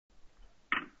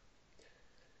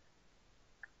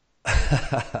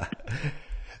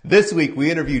This week, we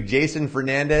interviewed Jason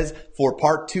Fernandez for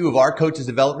part 2 of our coaches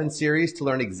development series to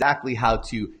learn exactly how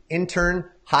to intern,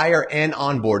 hire, and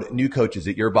onboard new coaches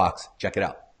at your box. Check it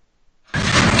out.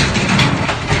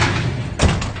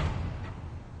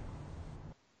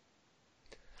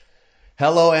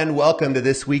 Hello and welcome to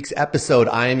this week's episode.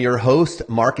 I am your host,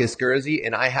 Marcus Gurzy,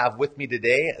 and I have with me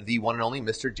today the one and only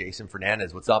Mr. Jason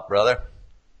Fernandez. What's up, brother?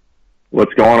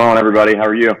 What's going on, everybody? How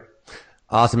are you?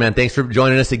 Awesome, man. Thanks for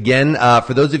joining us again.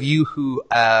 For those of you who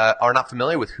are not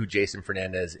familiar with who Jason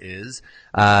Fernandez is,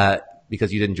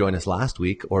 because you didn't join us last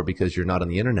week or because you're not on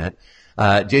the internet,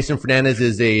 Jason Fernandez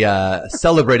is a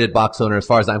celebrated box owner as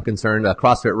far as I'm concerned,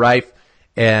 CrossFit Rife,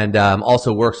 and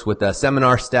also works with the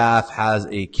seminar staff, has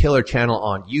a killer channel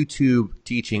on YouTube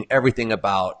teaching everything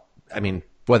about,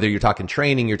 whether you're talking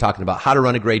training, you're talking about how to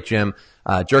run a great gym,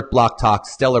 jerk block talk,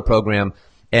 stellar program.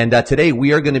 And today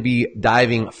we are going to be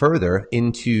diving further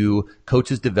into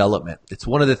coaches development. It's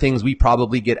one of the things we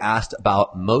probably get asked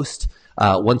about most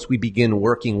once we begin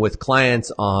working with clients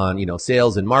on,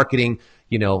 sales and marketing,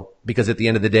 because at the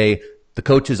end of the day, the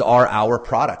coaches are our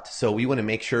product. So we want to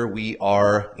make sure we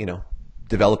are,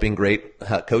 developing great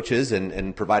coaches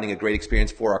and providing a great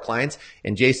experience for our clients.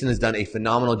 And Jason has done a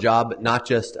phenomenal job, not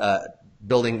just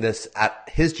building this at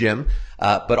his gym,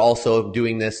 but also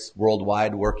doing this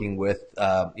worldwide, working with,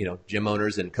 gym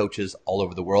owners and coaches all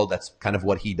over the world. That's kind of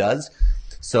what he does.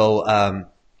 So,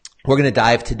 we're going to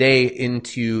dive today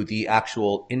into the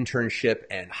actual internship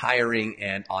and hiring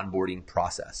and onboarding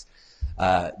process.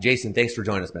 Jason, thanks for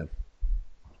joining us, man.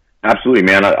 Absolutely,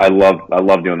 man. I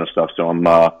love doing this stuff. So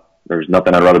there's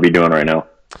nothing I'd rather be doing right now.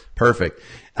 Perfect.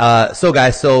 So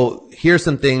guys, here's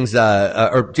some things,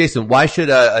 or Jason, why should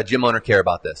a gym owner care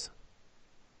about this?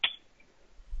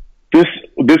 This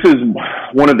is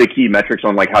one of the key metrics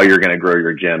on how you're going to grow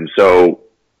your gym. So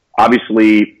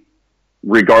obviously,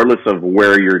 regardless of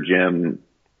where your gym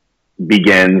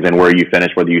begins and where you finish,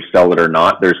 whether you sell it or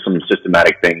not, there's some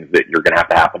systematic things that you're going to have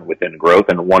to happen within growth.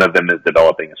 And one of them is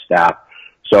developing a staff.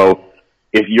 So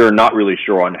if you're not really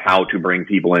sure on how to bring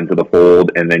people into the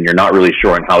fold, and then you're not really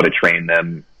sure on how to train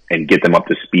them and get them up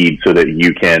to speed so that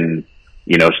you can,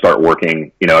 start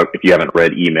working, if you haven't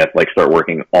read E-Myth, start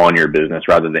working on your business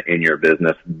rather than in your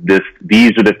business.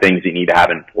 These are the things you need to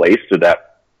have in place so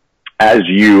that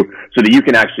you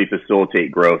can actually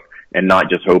facilitate growth and not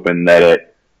just hoping that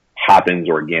it happens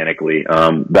organically.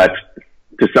 That's,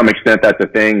 to some extent, that's a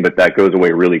thing, but that goes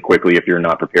away really quickly if you're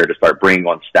not prepared to start bringing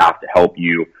on staff to help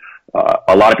you.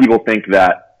 A lot of people think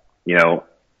that,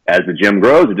 as the gym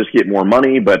grows, you just get more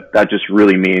money, but that just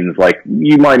really means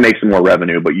you might make some more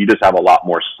revenue, but you just have a lot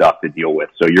more stuff to deal with.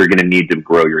 So you're going to need to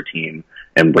grow your team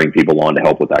and bring people on to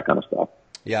help with that kind of stuff.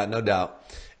 Yeah, no doubt.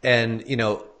 And,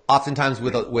 oftentimes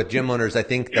with gym owners, I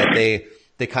think that they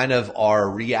kind of are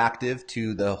reactive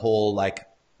to the whole,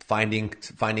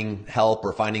 finding help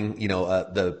or finding,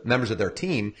 the members of their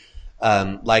team.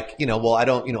 Where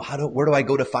do I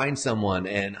go to find someone,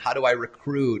 and how do I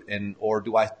recruit, or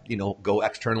do I, go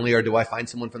externally, or do I find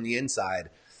someone from the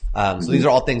inside? So these are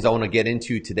all things I want to get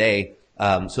into today,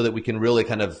 so that we can really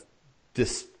kind of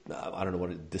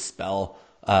dispel,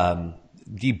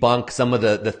 debunk some of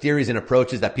the theories and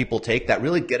approaches that people take that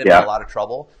really get into a lot of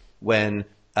trouble when,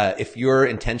 if you're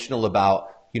intentional about,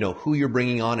 who you're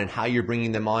bringing on and how you're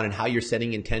bringing them on and how you're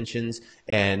setting intentions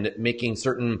and making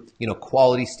certain,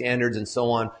 quality standards and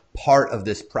so on part of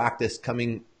this practice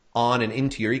coming on and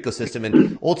into your ecosystem,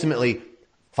 and ultimately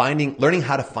learning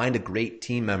how to find a great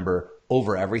team member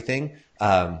over everything.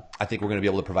 I think we're going to be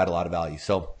able to provide a lot of value.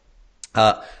 So,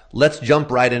 let's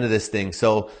jump right into this thing.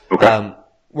 So,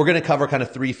 we're going to cover kind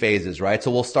of 3 phases, right?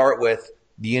 So we'll start with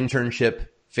the internship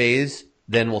phase,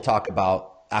 then we'll talk about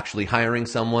actually hiring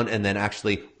someone, and then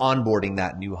actually onboarding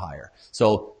that new hire.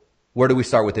 So where do we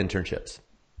start with internships?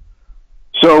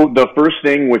 So the first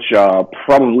thing, which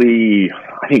probably,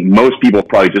 I think most people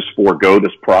probably just forego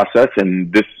this process,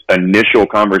 and this initial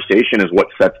conversation is what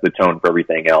sets the tone for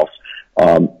everything else.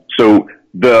 So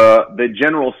the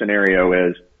general scenario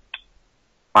is,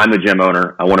 I'm a gym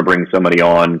owner. I want to bring somebody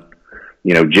on.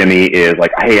 Jimmy is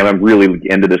hey, I'm really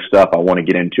into this stuff. I want to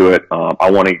get into it. I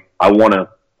want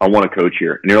to coach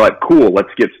here. And you're like, cool, let's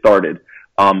get started.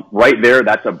 Right there,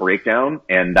 that's a breakdown.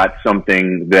 And that's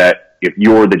something that if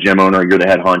you're the gym owner, you're the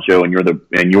head honcho, and you're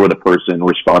the person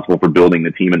responsible for building the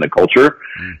team and the culture,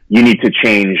 you need to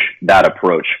change that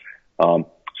approach.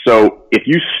 So if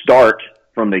you start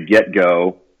from the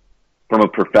get-go from a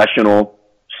professional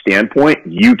standpoint,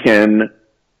 you can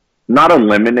not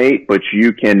eliminate, but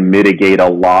you can mitigate a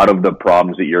lot of the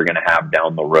problems that you're going to have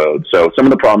down the road. So some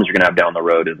of the problems you're going to have down the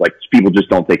road is like people just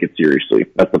don't take it seriously.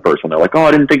 That's the first one. They're like, oh,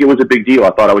 I didn't think it was a big deal. I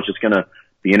thought I was just going to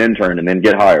be an intern and then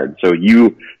get hired. So if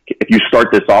you start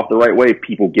this off the right way,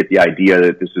 people get the idea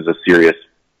that this is a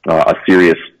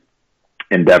serious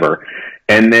endeavor.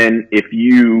 And then if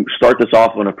you start this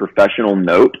off on a professional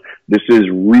note, this is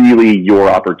really your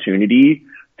opportunity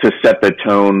to set the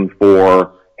tone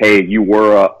for, hey, you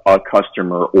were a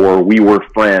customer, or we were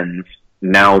friends,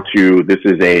 now to this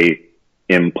is a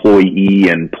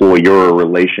employee-employer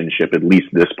relationship, at least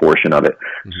this portion of it.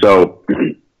 Mm-hmm. So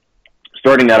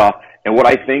starting that off, and what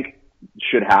I think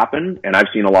should happen, and I've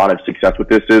seen a lot of success with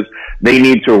this, is they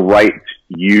need to write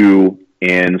you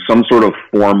in some sort of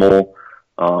formal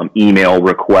email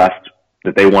request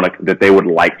that they would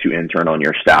like to intern on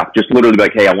your staff. Just literally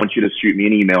like, hey, I want you to shoot me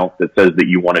an email that says that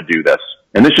you want to do this.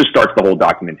 And this just starts the whole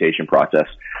documentation process.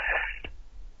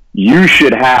 You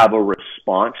should have a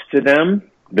response to them.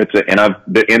 In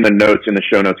the notes, in the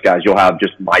show notes, guys, you'll have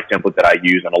just my template that I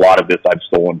use, and a lot of this I've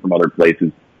stolen from other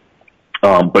places.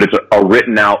 But it's a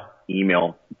written out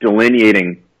email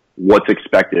delineating what's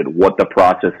expected, what the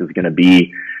process is going to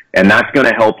be, and that's going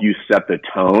to help you set the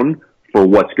tone for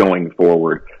what's going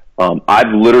forward.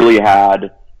 I've literally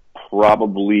had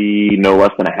probably no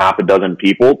less than a half a dozen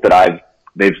people that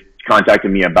they've contacted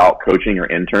me about coaching or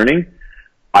interning.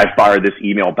 I fired this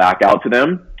email back out to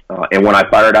them. And when I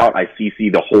fire it out, I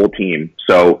CC the whole team.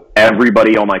 So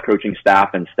everybody on my coaching staff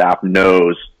and staff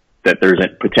knows that there's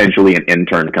potentially an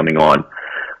intern coming on.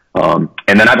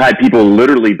 And then I've had people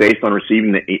literally, based on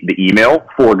receiving the email,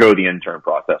 forego the intern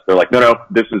process. They're like, no,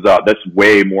 this is that's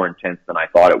way more intense than I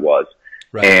thought it was.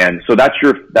 Right. And so that's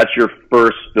your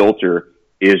first filter,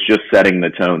 is just setting the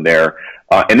tone there.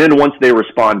 And then once they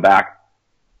respond back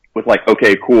with like,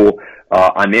 okay, cool,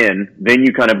 I'm in, then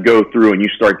you kind of go through and you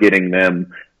start getting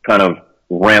them kind of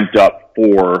ramped up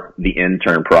for the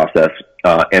intern process.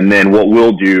 And then what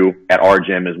we'll do at our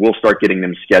gym is we'll start getting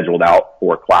them scheduled out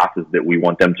for classes that we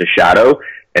want them to shadow.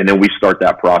 And then we start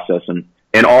that process.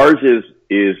 And ours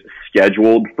is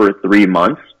scheduled for 3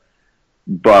 months,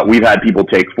 but we've had people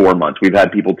take 4 months. We've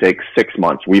had people take 6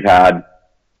 months. We've had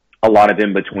a lot of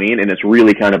in between, and it's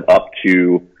really kind of up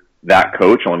to that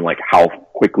coach on like how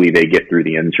quickly they get through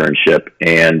the internship.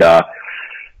 And,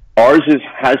 ours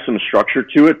has some structure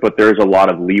to it, but there's a lot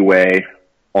of leeway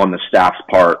on the staff's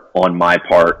part, on my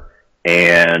part.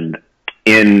 And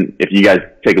if you guys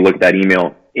take a look at that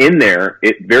email in there,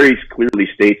 it very clearly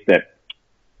states that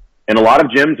in a lot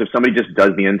of gyms, if somebody just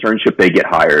does the internship, they get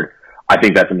hired. I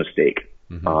think that's a mistake.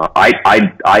 Mm-hmm.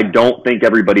 I don't think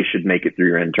everybody should make it through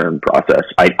your intern process.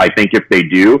 I think if they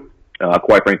do,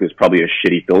 quite frankly, it's probably a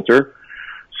shitty filter.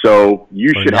 So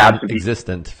you should have some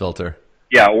existent filter.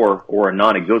 Yeah, or a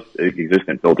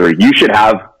non-existent filter. You should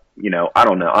have, I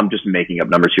don't know, I'm just making up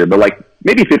numbers here, but like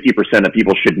maybe 50% of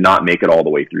people should not make it all the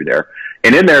way through there.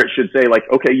 And in there it should say like,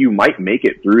 okay, you might make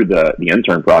it through the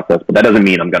intern process, but that doesn't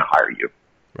mean I'm going to hire you.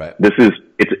 Right.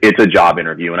 It's a job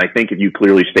interview. And I think if you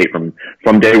clearly state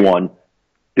from day one,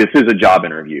 this is a job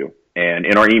interview. And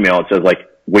in our email, it says like,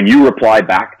 when you reply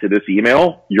back to this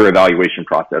email, your evaluation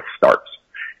process starts.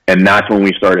 And that's when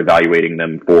we start evaluating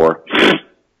them for,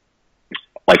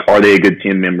 like, are they a good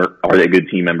team member? Are they a good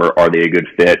team member? Are they a good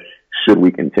fit? Should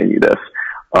we continue this?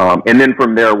 And then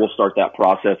from there, we'll start that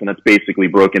process, and it's basically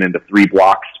broken into 3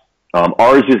 blocks.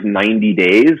 Ours is 90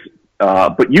 days,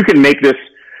 but you can make this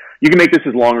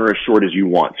as long or as short as you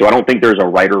want. So I don't think there's a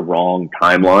right or wrong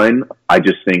timeline. I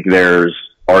just think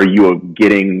are you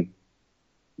getting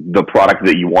the product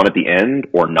that you want at the end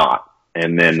or not?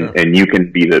 And then, sure. And you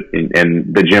can be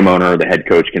and the gym owner or the head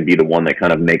coach can be the one that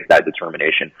kind of makes that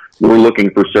determination. We're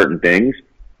looking for certain things.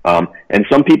 And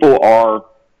some people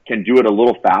can do it a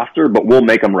little faster, but we'll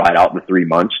make them ride out the 3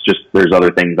 months. Just there's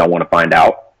other things I want to find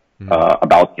out,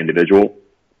 about the individual.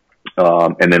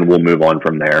 And then we'll move on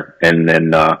from there. And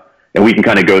then, and we can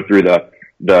kind of go through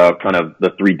the kind of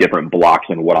the 3 different blocks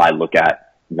and what I look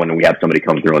at when we have somebody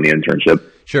come through on the internship.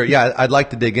 Sure. Yeah. I'd like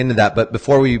to dig into that. But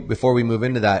before we move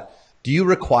into that, do you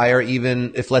require,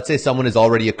 even if, let's say, someone is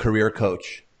already a career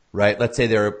coach, right? Let's say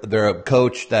they're a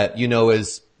coach that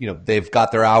is, they've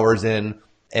got their hours in,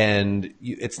 and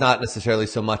it's not necessarily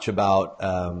so much about,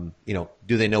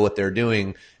 do they know what they're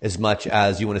doing as much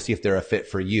as you want to see if they're a fit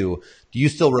for you. Do you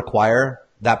still require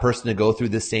that person to go through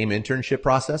this same internship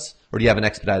process, or do you have an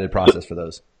expedited process for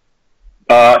those?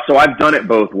 So I've done it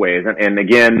both ways. And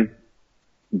again,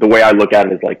 the way I look at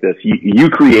it is like this. You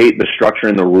create the structure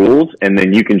and the rules, and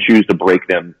then you can choose to break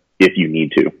them if you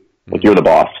need to. Like, you're the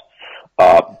boss.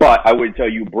 But I would tell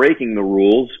you, breaking the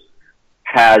rules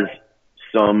has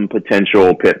some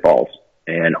potential pitfalls,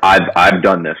 and I've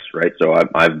done this, right? So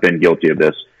I've been guilty of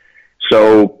this.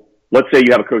 So let's say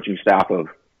you have a coaching staff of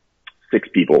 6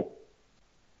 people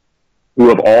who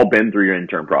have all been through your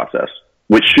intern process,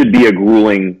 which should be a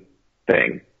grueling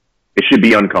thing. It should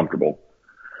be uncomfortable.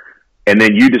 And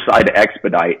then you decide to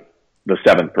expedite the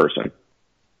 7th person.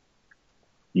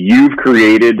 You've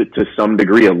created, to some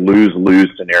degree, a lose-lose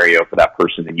scenario for that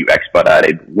person that you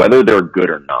expedited, whether they're good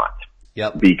or not.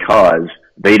 Yep. Because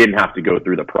they didn't have to go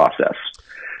through the process.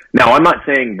 Now, I'm not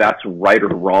saying that's right or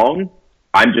wrong.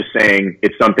 I'm just saying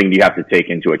it's something you have to take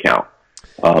into account.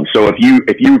 So if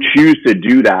you choose to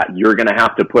do that, you're going to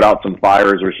have to put out some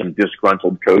fires or some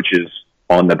disgruntled coaches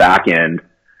on the back end,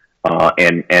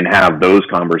 and have those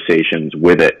conversations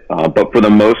with it. But for the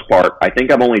most part, I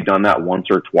think I've only done that once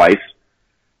or twice,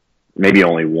 maybe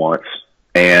only once.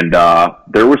 And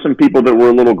there were some people that were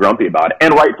a little grumpy about it,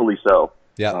 and rightfully so.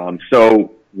 Yeah.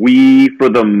 So we, for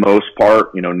the most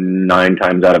part, 9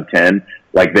 times out of 10,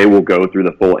 like, they will go through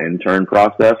the full intern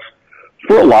process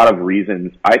for a lot of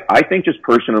reasons. I think just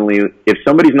personally, if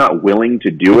somebody's not willing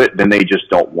to do it, then they just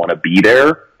don't want to be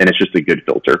there, and it's just a good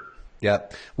filter. Yeah.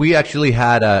 We actually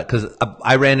had, cause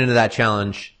I ran into that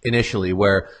challenge initially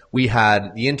where we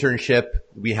had the internship,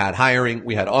 we had hiring,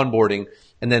 we had onboarding,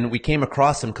 and then we came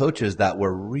across some coaches that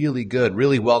were really good,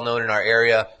 really well known in our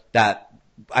area that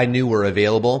I knew were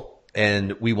available,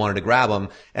 and we wanted to grab them.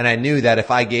 And I knew that if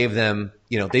I gave them,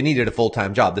 they needed a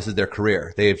full-time job. This is their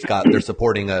career. They're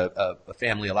supporting a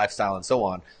family, a lifestyle, and so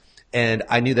on. And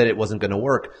I knew that it wasn't going to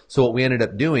work. So what we ended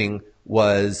up doing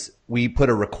was we put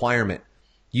a requirement.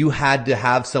 You had to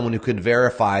have someone who could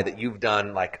verify that you've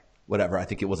done, like, whatever, I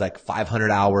think it was like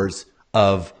 500 hours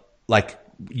of, like,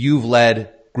 you've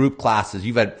led group classes.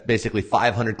 You've had basically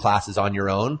 500 classes on your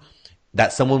own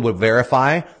that someone would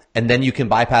verify, and then you can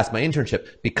bypass my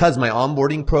internship. Because my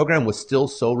onboarding program was still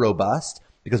so robust,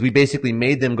 because we basically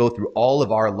made them go through all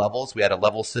of our levels. We had a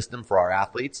level system for our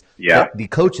athletes. Yeah. The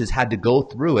coaches had to go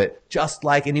through it just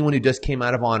like anyone who just came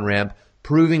out of on-ramp,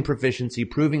 proving proficiency,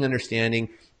 proving understanding,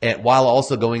 and while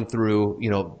also going through,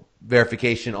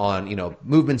 verification on,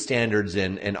 movement standards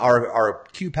and our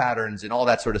cue patterns and all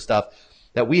that sort of stuff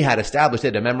that we had established. They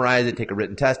had to memorize it, take a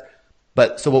written test.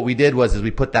 But so what we did was we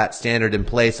put that standard in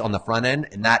place on the front end,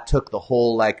 and that took the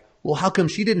whole, like, well, how come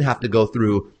she didn't have to go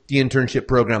through the internship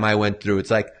program I went through?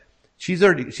 It's like, she's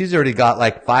already got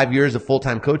like 5 years of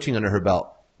full-time coaching under her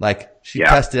belt. Like, she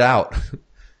tested out.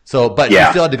 So, but she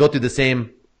still had to go through the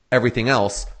same everything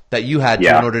else that you had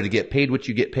to in order to get paid what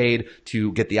you get paid,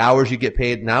 to get the hours you get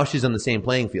paid. Now she's on the same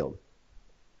playing field.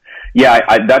 Yeah,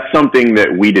 that's something that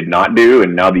we did not do.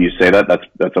 And now that you say that,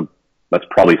 that's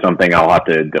probably something I'll have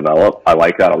to develop. I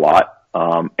like that a lot.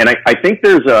 And I think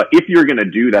if you're going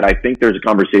to do that, I think there's a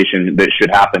conversation that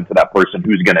should happen to that person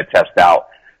who's going to test out,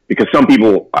 because some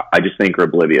people I just think are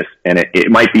oblivious, and it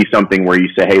might be something where you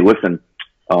say, hey, listen,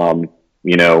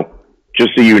 just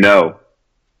so you know,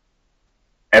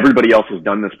 everybody else has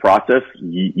done this process.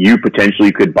 You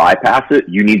potentially could bypass it.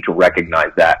 You need to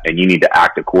recognize that, and you need to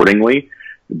act accordingly,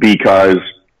 because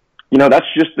that's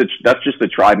just the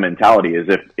tribe mentality. Is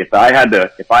if I had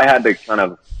to kind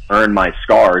of earn my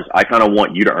scars, I kind of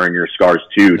want you to earn your scars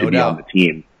too, to be on the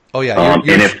team. Oh yeah,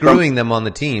 you're screwing them on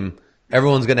the team.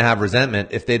 Everyone's going to have resentment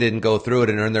if they didn't go through it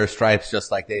and earn their stripes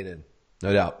just like they did.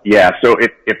 No doubt. Yeah. So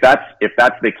if that's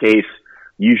the case,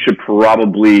 you should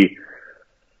probably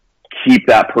keep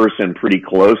that person pretty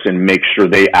close and make sure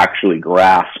they actually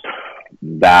grasp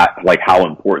that, like, how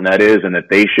important that is, and that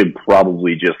they should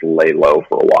probably just lay low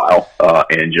for a while,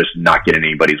 and just not get in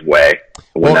anybody's way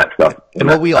when that stuff. And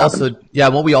what we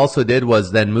also did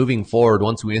was then moving forward,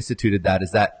 once we instituted that,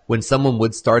 is that when someone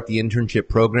would start the internship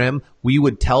program, we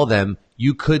would tell them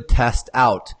you could test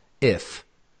out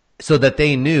so that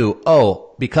they knew,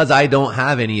 because I don't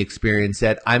have any experience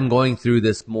yet, I'm going through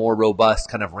this more robust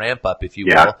kind of ramp up, if you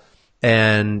will.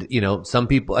 And, some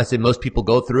people, I say most people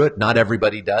go through it. Not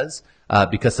everybody does,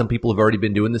 because some people have already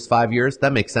been doing this 5 years.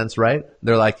 That makes sense, right?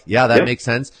 They're like, that makes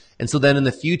sense. And so then in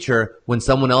the future, when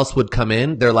someone else would come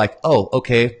in, they're like, oh,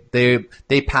 okay,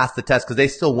 they passed the test, because they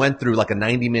still went through like a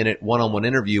 90-minute one-on-one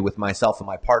interview with myself and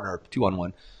my partner,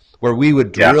 2-on-1, where we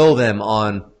would drill them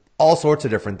on all sorts of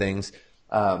different things,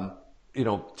 to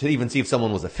even see if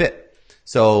someone was a fit.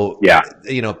 So,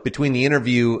 between the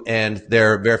interview and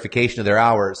their verification of their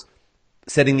hours,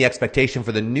 setting the expectation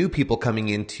for the new people coming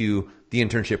into the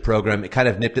internship program, it kind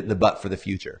of nipped it in the butt for the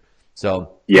future.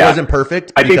 So it wasn't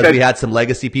perfect, because we had some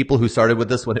legacy people who started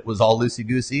with us when it was all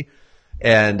loosey-goosey.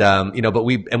 And, but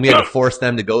we had to force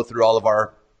them to go through all of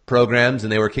our programs,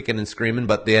 and they were kicking and screaming,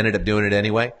 but they ended up doing it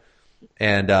anyway.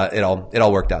 And, it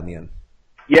all worked out in the end.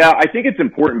 Yeah, I think it's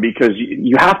important because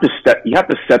you have to set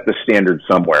the standard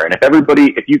somewhere. And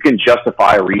if you can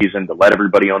justify a reason to let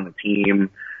everybody on the team,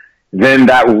 then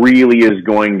that really is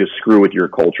going to screw with your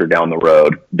culture down the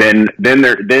road. Then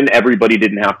everybody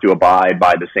didn't have to abide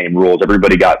by the same rules.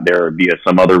 Everybody got there via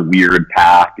some other weird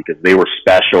path because they were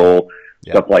special,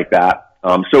 stuff like that.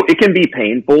 So it can be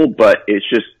painful, but it's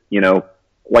just,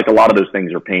 like a lot of those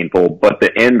things are painful, but the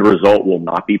end result will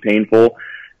not be painful.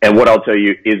 And what I'll tell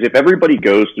you is if everybody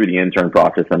goes through the intern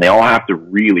process and they all have to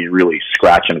really, really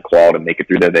scratch and claw to make it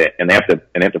through there, and they have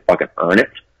to fucking earn it.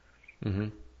 Mm-hmm.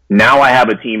 Now I have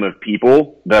a team of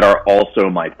people that are also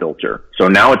my filter. So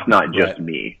now it's not just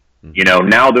me. Mm-hmm.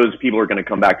 Now those people are going to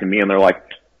come back to me and they're like,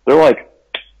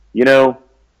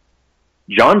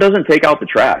 John doesn't take out the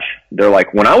trash. They're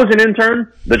like, when I was an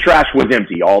intern, the trash was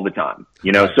empty all the time,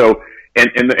 so,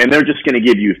 and they're just going to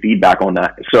give you feedback on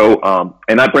that. So,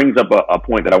 and that brings up a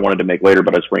point that I wanted to make later,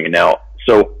 but I was bringing it now.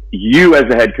 So you as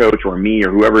the head coach or me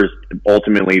or whoever is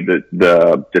ultimately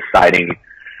the deciding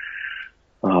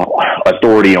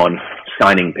authority on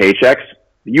signing paychecks,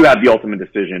 you have the ultimate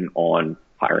decision on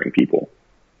hiring people.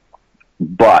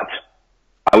 But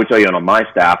I would tell you on my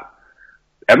staff,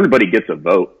 everybody gets a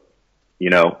vote.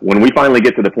 When we finally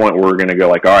get to the point where we're going to go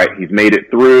like, all right, he's made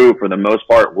it through for the most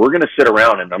part, we're going to sit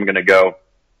around and I'm going to go,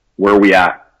 where are we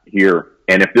at here?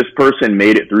 And if this person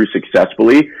made it through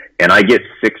successfully and I get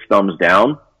 6 thumbs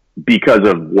down because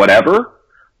of whatever,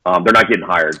 they're not getting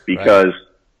hired because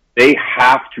they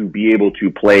have to be able to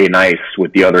play nice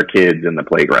with the other kids in the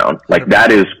playground. Like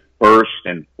that is first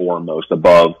and foremost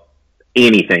above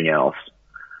anything else.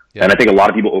 Yep. And I think a lot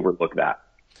of people overlook that.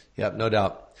 Yep, no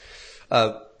doubt.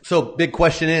 So big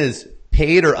question is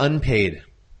paid or unpaid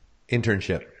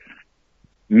internship?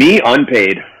 Me,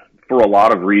 unpaid for a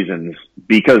lot of reasons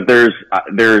because there's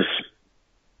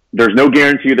no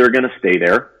guarantee they're going to stay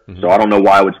there. Mm-hmm. So I don't know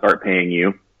why I would start paying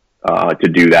you to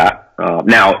do that.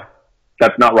 Now,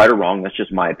 that's not right or wrong. That's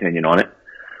just my opinion on it.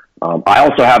 I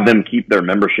also have them keep their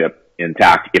membership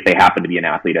intact if they happen to be an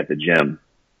athlete at the gym,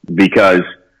 because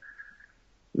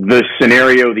the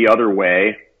scenario the other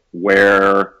way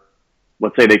where,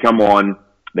 let's say they come on,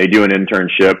 they do an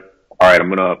internship. All right,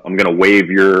 I'm gonna waive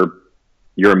your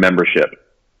membership,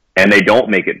 and they don't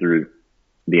make it through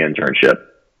the internship.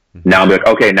 Mm-hmm. Now I'm like,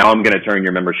 okay, now I'm gonna turn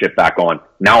your membership back on.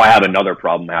 Now I have another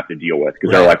problem I have to deal with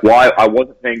because they're like, well, I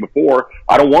wasn't paying before.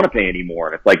 I don't want to pay anymore.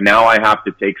 And it's like now I have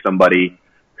to take somebody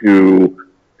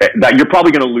that you're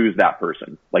probably going to lose that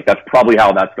person. Like that's probably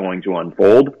how that's going to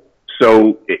unfold.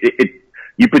 So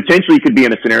you potentially could be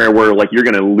in a scenario where like you're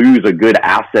going to lose a good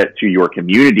asset to your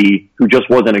community who just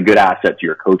wasn't a good asset to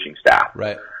your coaching staff.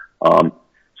 Right.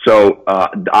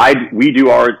 We do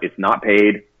ours. It's not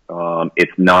paid.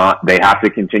 It's not, they have to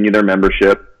continue their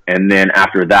membership. And then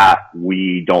after that,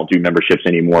 we don't do memberships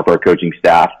anymore for our coaching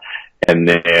staff. And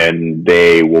then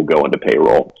they will go into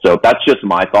payroll. So that's just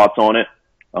my thoughts on it.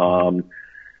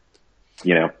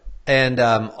 And,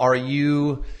 are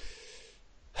you,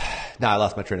 I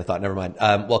lost my train of thought. Never mind.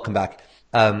 Welcome back.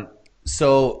 Here's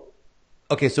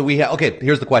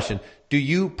the question. Do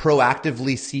you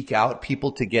proactively seek out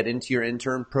people to get into your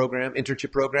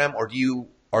internship program, or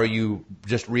are you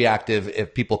just reactive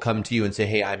if people come to you and say,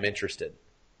 hey, I'm interested?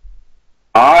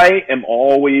 I am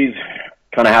always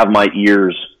kind of have my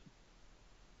ears,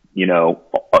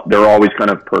 they're always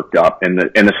kind of perked up, and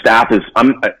the staff is,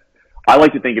 I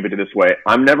like to think of it this way.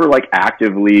 I'm never like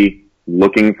actively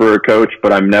looking for a coach,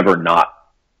 but I'm never not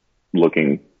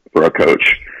looking for a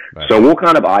coach. Right. So we'll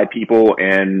kind of eye people,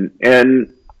 and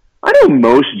I know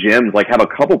most gyms like have a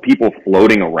couple people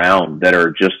floating around that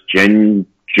are just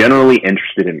generally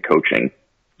interested in coaching.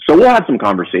 So we'll have some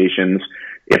conversations.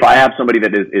 If I have somebody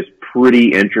that is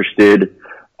pretty interested,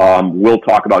 we'll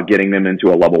talk about getting them into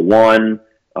a level 1.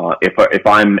 If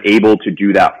I'm able to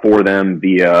do that for them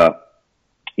via,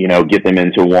 get them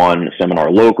into one seminar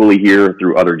locally here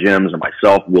through other gyms or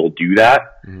myself, we'll do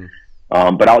that.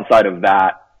 Mm-hmm. But outside of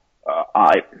that,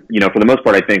 for the most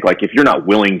part, I think like if you're not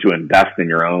willing to invest in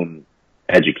your own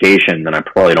education, then I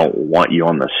probably don't want you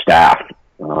on the staff.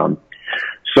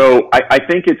 So I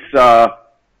think it's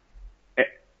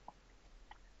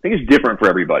different for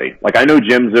everybody. Like I know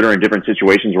gyms that are in different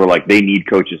situations where like they need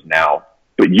coaches now,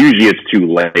 but usually it's too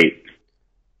late.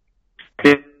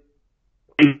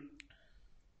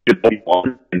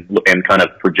 And kind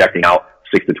of projecting out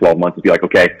 6 to 12 months to be like,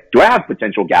 okay, do I have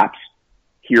potential gaps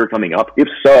here coming up? If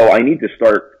so, I need to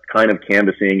start kind of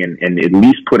canvassing and at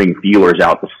least putting feelers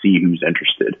out to see who's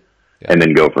interested, and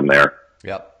then go from there.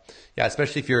 Yep. Yeah.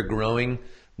 Especially if you're growing,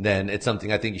 then it's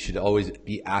something I think you should always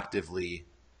be actively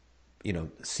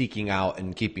seeking out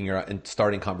and and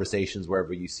starting conversations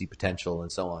wherever you see potential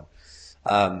and so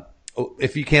on.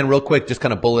 If you can, real quick, just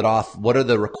kind of bullet off, what are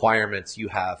the requirements you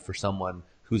have for someone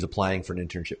who's applying for an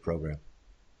internship program?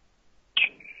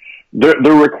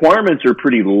 The requirements are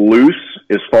pretty loose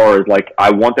as far as like,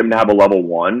 I want them to have a level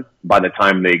 1 by the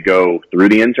time they go through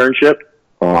the internship.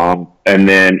 And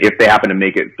then if they happen to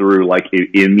make it through, like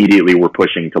immediately we're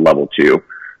pushing to level 2,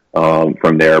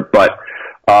 from there. But,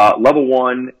 level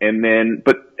 1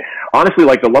 but honestly,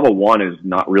 like the level 1 is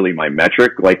not really my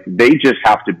metric. Like they just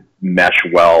have to mesh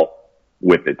well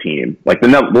with the team. Like the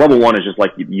level 1 is just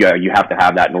like, yeah, you have to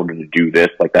have that in order to do this.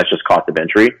 Like that's just cost of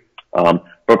entry.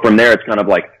 But from there, it's kind of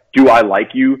like, do I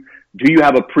like you? Do you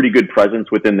have a pretty good presence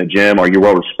within the gym? Are you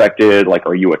well respected? Like,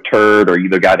 are you a turd? Are you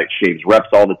the guy that shaves reps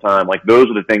all the time? Like those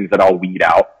are the things that I'll weed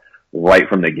out right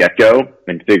from the get-go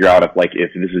and figure out if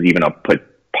this is even a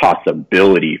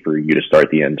possibility for you to start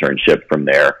the internship from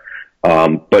there.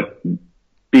 But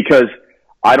because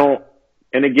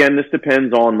and again, this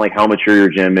depends on like how mature your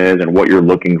gym is and what you're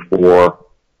looking for.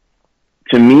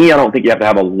 To me, I don't think you have to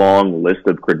have a long list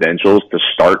of credentials to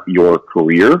start your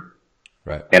career.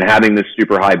 Right. And having this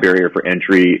super high barrier for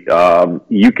entry,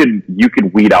 you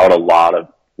could weed out a lot of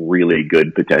really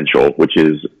good potential, which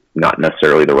is not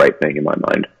necessarily the right thing in my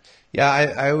mind. Yeah,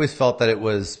 I always felt that it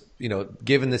was,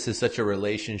 given this is such a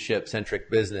relationship centric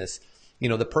business,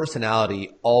 the personality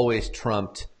always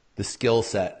trumped the skill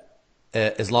set,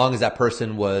 as long as that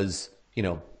person was,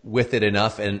 with it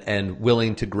enough and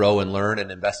willing to grow and learn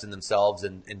and invest in themselves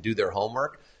and do their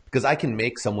homework. Because I can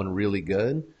make someone really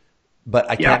good, but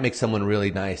I can't make someone really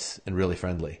nice and really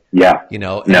friendly. Yeah.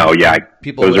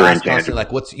 People would ask constantly,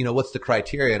 like, what's the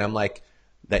criteria? And I'm like,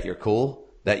 that you're cool,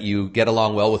 that you get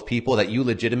along well with people, that you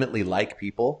legitimately like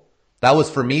people. That was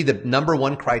for me, the number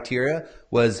one criteria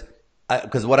was,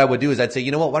 because what I would do is I'd say,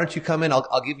 you know what, why don't you come in?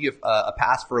 I'll give you a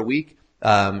pass for a week.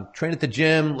 Train at the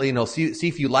gym, see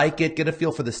if you like it, get a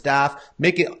feel for the staff,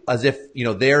 make it as if,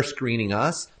 they're screening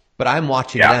us, but I'm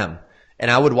watching them. And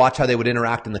I would watch how they would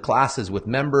interact in the classes with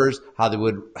members, how they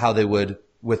would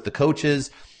with the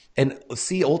coaches, and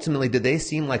see ultimately, do they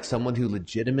seem like someone who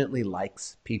legitimately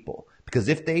likes people? Because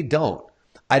if they don't,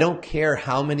 I don't care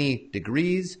how many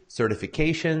degrees,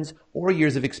 certifications, or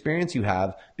years of experience you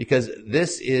have, because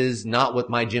this is not what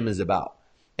my gym is about.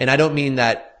 And I don't mean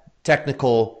that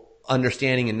technical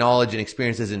understanding and knowledge and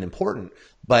experience isn't important,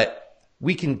 but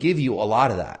we can give you a lot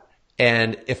of that.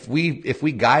 And if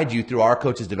we guide you through our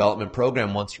coaches development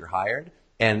program once you're hired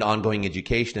and ongoing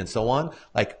education and so on,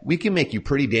 like we can make you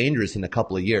pretty dangerous in a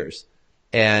couple of years.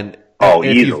 And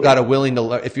if you've got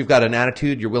if you've got an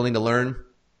attitude, you're willing to learn,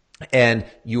 and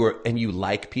you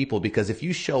like people, because if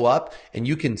you show up and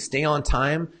you can stay on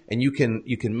time and you can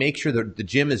make sure that the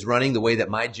gym is running the way that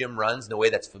my gym runs, in a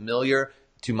way that's familiar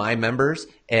to my members,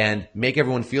 and make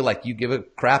everyone feel like you give a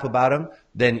crap about them,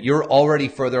 then you're already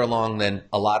further along than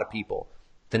a lot of people.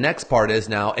 The next part is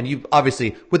now, and you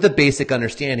obviously, with the basic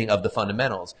understanding of the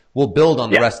fundamentals, we'll build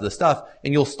on the rest of the stuff,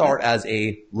 and you'll start as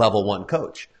a level 1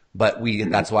 coach. But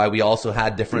that's why we also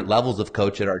had different levels of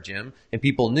coach at our gym, and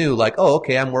people knew like, oh,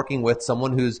 okay, I'm working with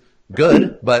someone who's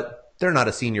good, but they're not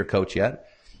a senior coach yet.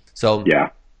 So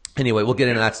anyway, we'll get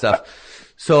into that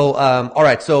stuff. So, all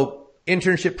right. So,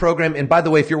 internship program. And by the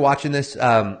way, if you're watching this,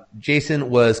 Jason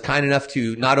was kind enough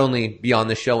to not only be on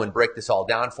the show and break this all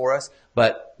down for us,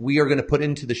 but we are going to put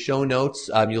into the show notes.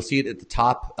 You'll see it at the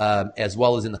top, as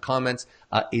well as in the comments,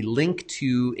 a link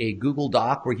to a Google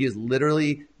Doc where he has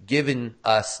literally given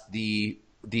us the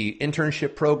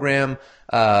internship program.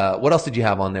 What else did you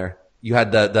have on there? You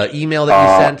had the email that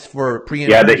you sent for pre-internship?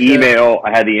 Yeah, the email. I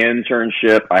had the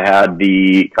internship. I had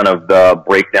the kind of the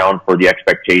breakdown for the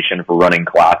expectation for running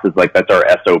classes. Like that's our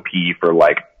SOP for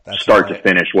start to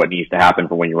finish what needs to happen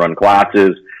for when you run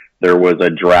classes. There was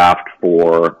a draft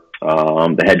for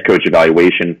the head coach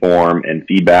evaluation form and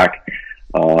feedback.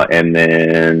 And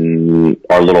then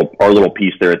our little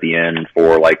piece there at the end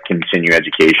for continue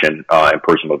education, and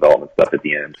personal development stuff at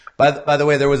the end. By the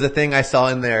way, there was a thing I saw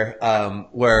in there,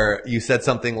 where you said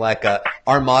something like,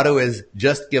 our motto is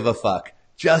just give a fuck.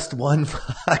 Just one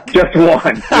fuck. Just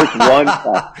one fuck.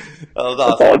 That was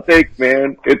awesome. That's all it takes,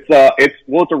 man. It's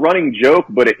a running joke,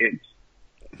 but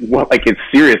it's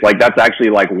serious. Like that's actually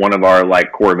one of our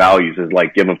core values is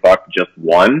give a fuck just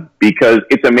one, because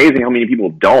it's amazing how many people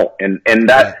don't.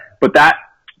 But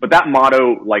that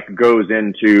motto goes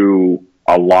into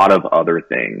a lot of other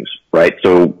things, right?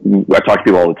 So I talk to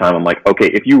people all the time. I'm like, okay,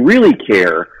 if you really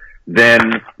care,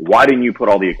 then why didn't you put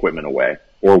all the equipment away?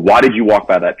 Or why did you walk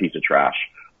by that piece of trash?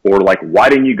 or like, why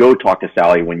didn't you go talk to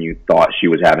Sally when you thought she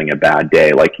was having a bad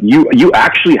day? Like you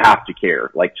actually have to care.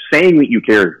 Like saying that you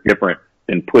care is different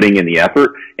than putting in the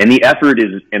effort. And the effort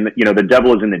is, and you know, the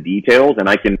devil is in the details. And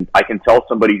I can tell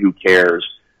somebody who cares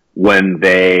when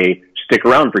they stick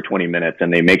around for 20 minutes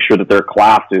and they make sure that their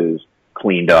class is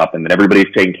cleaned up and that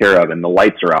everybody's taken care of and the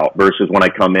lights are out, versus when I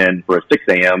come in for a 6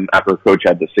 a.m. after a coach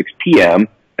had the 6 p.m.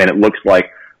 and it looks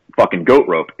like fucking goat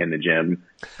rope in the gym.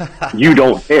 You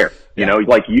don't care, you know,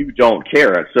 like you don't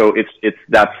care. So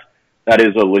that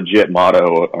is a legit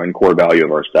motto and core value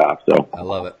of our staff. So I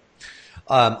love it.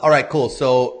 All right, cool.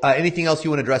 So, anything else you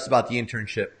want to address about the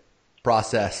internship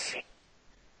process?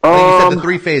 I think you said the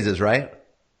 3 phases, right?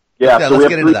 Yeah. So let's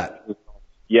get into that.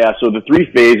 Yeah. So the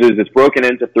 3 phases, it's broken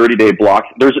into 30-day blocks.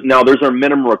 There's a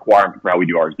minimum requirement for how we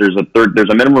do ours. There's a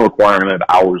minimum requirement of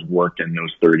hours worked in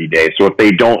those 30 days. So if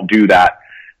they don't do that,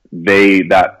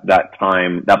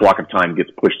 that block of time gets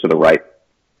pushed to the right.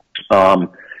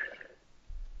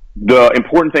 The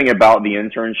important thing about the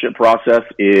internship process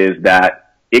is that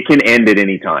it can end at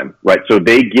any time, right? So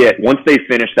once they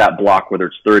finish that block, whether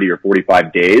it's 30 or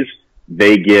 45 days,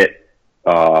 they get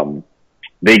an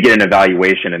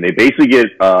evaluation, and they basically get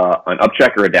an up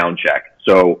check or a down check.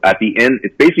 So at the end,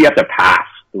 it's basically you have to pass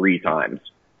 3 times.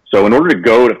 So in order to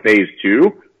go to phase 2,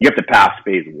 you have to pass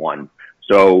phase 1.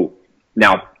 So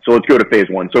let's go to phase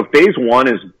 1. So phase 1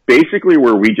 is basically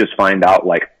where we just find out,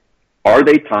 like, are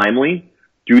they timely?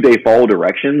 Do they follow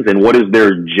directions? And what is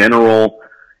their general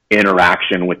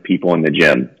interaction with people in the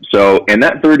gym? So in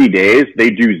that 30 days, they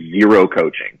do 0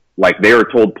 coaching. Like, they are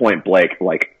told point blank,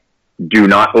 like, do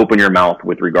not open your mouth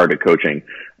with regard to coaching.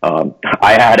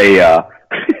 I had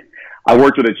I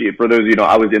worked with a chief. For those of you who know,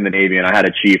 I was in the Navy, and I had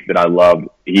a chief that I loved.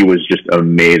 He was just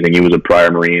amazing. He was a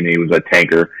prior Marine. He was a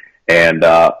tanker. And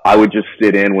I would just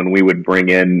sit in when we would bring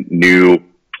in new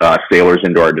sailors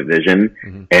into our division,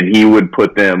 mm-hmm. and he would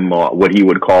put them what he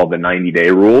would call the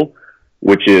 90-day rule,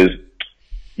 which is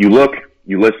you look,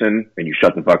 you listen, and you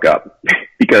shut the fuck up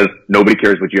because nobody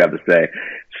cares what you have to say.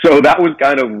 So that was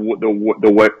kind of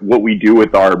what we do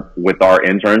with our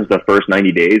interns. The first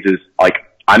 90 days is like,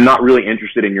 I'm not really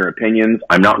interested in your opinions.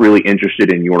 I'm not really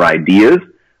interested in your ideas.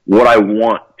 What I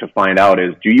want to find out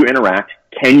is, do you interact?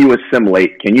 Can you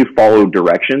assimilate? Can you follow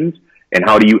directions? And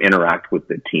how do you interact with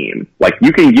the team? Like,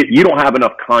 you don't have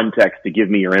enough context to give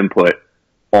me your input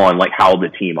on like how the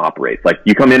team operates. Like,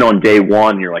 you come in on day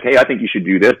 1 and you're like, hey, I think you should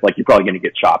do this. Like, you're probably going to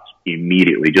get chopped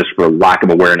immediately just for lack of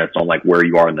awareness on like where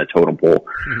you are in the totem pole.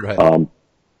 Right.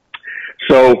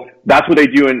 So that's what they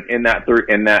do in that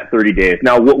 30 days.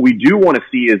 Now, what we do want to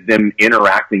see is them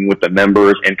interacting with the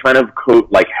members and kind of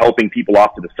like helping people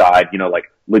off to the side, you know, like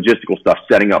logistical stuff,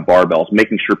 setting up barbells,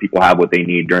 making sure people have what they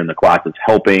need during the classes,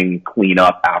 helping clean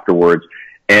up afterwards,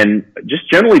 and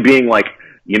just generally being like,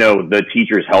 you know, the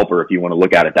teacher's helper, if you want to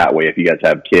look at it that way, if you guys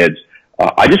have kids.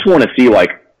 I just want to see, like,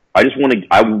 that's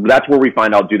where we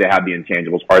find out, do they have the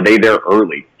intangibles? Are they there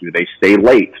early? Do they stay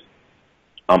late?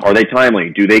 Are they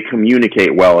timely? Do they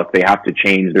communicate well if they have to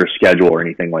change their schedule or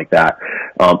anything like that?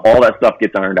 All that stuff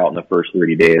gets ironed out in the first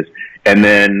 30 days. And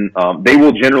then they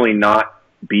will generally not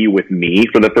be with me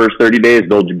for the first 30 days.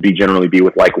 They'll generally be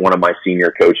with like one of my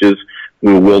senior coaches,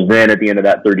 who will then at the end of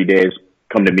that 30 days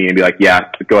come to me and be like, yeah,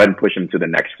 go ahead and push them to the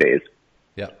next phase.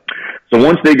 Yeah. So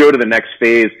once they go to the next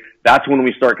phase, that's when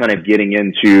we start kind of getting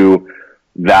into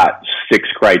that 6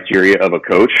 criteria of a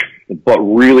coach. But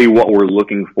really what we're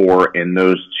looking for in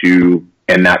those 2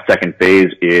 in that second phase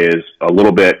is a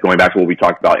little bit going back to what we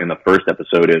talked about in the first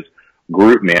episode, is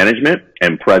group management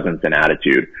and presence and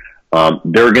attitude.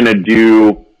 They're going to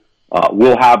do,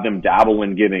 we'll have them dabble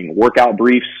in giving workout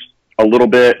briefs a little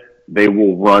bit. They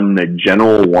will run the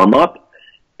general warm up.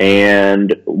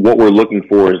 And what we're looking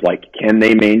for is like, can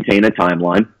they maintain a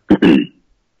timeline?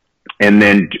 And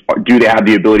then do they have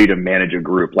the ability to manage a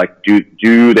group? Like,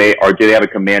 do they have a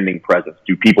commanding presence?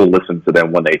 Do people listen to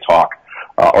them when they talk?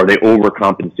 Are they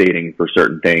overcompensating for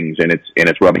certain things and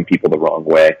it's rubbing people the wrong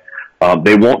way?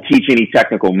 They won't teach any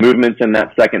technical movements in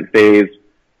that second phase,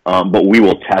 but we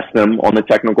will test them on the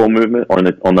technical movement or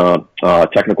on the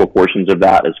technical portions of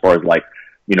that, as far as like,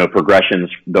 you know, progressions,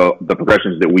 the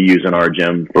progressions that we use in our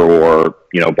gym for,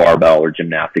 you know, barbell or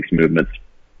gymnastics movements,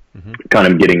 mm-hmm.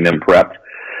 kind of getting them prepped.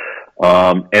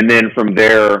 And then from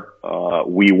there,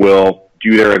 we will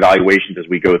do their evaluations as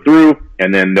we go through,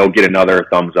 and then they'll get another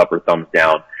thumbs up or thumbs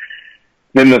down.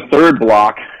 Then the third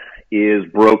block is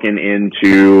broken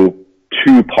into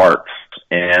 2 parts.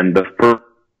 And the first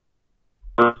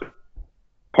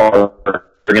part,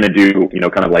 they're going to do, you know,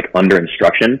 kind of like under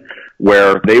instruction,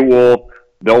 where they will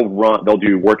they'll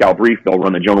do workout brief, they'll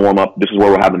run the general warm up. This is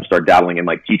where we'll have them start dabbling in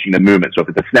like teaching the movement. So if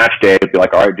it's a snatch day, it'll be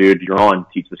like, all right, dude, you're on,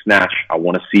 teach the snatch. I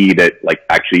want to see that like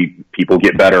actually people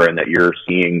get better and that you're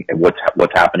seeing what's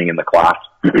happening in the class.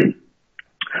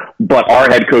 But our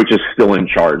head coach is still in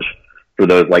charge for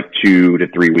those like 2 to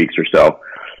 3 weeks or so.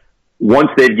 Once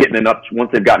they've gotten an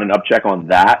upcheck on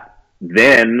that,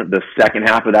 then the second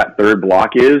half of that third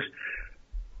block is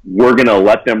we're going to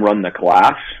let them run the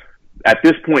class. At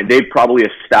this point, they've probably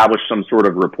established some sort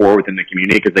of rapport within the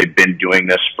community because they've been doing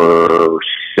this for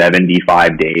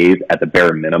 75 days at the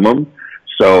bare minimum.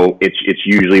 So it's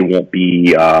usually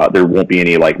there won't be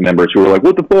any like members who are like,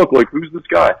 what the fuck? Like, who's this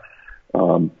guy?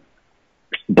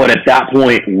 But at that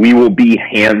point, we will be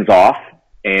hands off.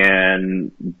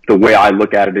 And the way I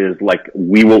look at it is like,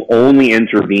 we will only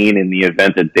intervene in the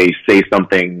event that they say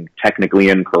something technically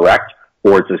incorrect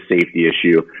or it's a safety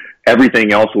issue.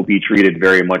 Everything else will be treated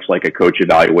very much like a coach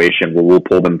evaluation where we'll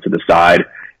pull them to the side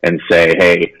and say,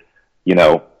 hey, you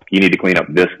need to clean up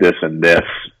this, this, and this.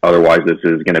 Otherwise,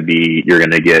 you're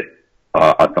going to get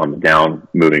a thumbs down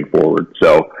moving forward.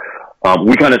 So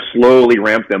we kind of slowly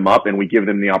ramp them up and we give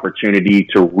them the opportunity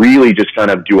to really just kind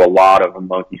of do a lot of a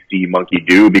monkey see, monkey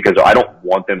do, because I don't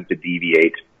want them to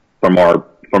deviate from our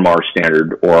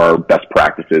standard or our best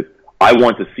practices. I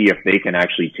want to see if they can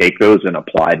actually take those and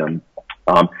apply them.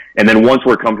 And then once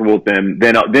we're comfortable with them,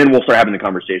 then we'll start having the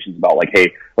conversations about like,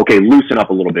 hey, okay, loosen up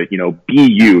a little bit, be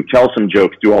you, tell some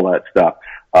jokes, do all that stuff.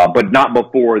 But not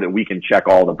before that we can check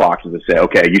all the boxes and say,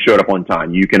 okay, you showed up on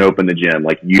time. You can open the gym.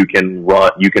 Like you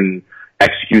can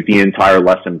execute the entire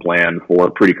lesson plan for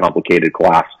a pretty complicated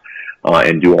class,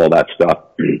 and do all that stuff.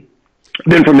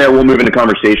 Then from there, we'll move into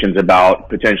conversations about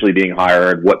potentially being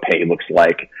hired, what pay looks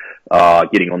like,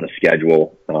 getting on the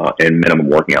schedule, and minimum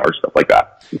working hours, stuff like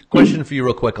that. Question for you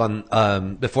real quick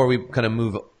on, before we kind of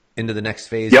move into the next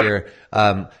phase here.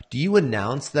 Do you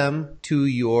announce them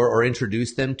or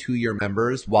introduce them to your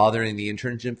members while they're in the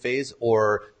internship phase,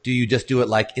 or do you just do it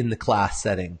like in the class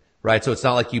setting? Right. So it's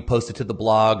not like you post it to the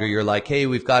blog or you're like, hey,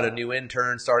 we've got a new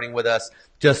intern starting with us.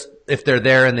 Just if they're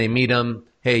there and they meet him,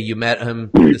 hey, you met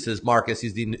him. This is Marcus.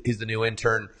 He's the new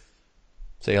intern.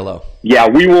 Say hello. Yeah,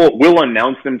 we'll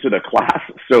announce them to the class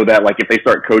so that like if they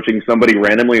start coaching somebody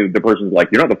randomly, the person's like,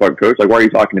 you're not the fucking coach. Like, why are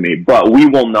you talking to me? But we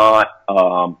will not,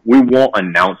 we won't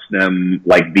announce them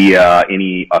like via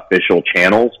any official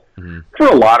channels for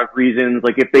a lot of reasons.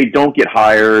 Like if they don't get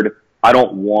hired, I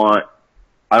don't want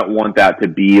that to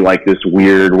be like this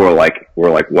weird, we're like,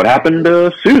 what happened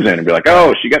to Susan? And be like,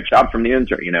 oh, she got chopped from the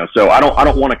intern, So I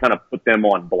don't want to kind of put them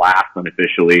on blast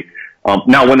unofficially.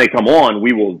 Now when they come on,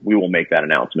 we will make that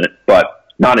announcement, but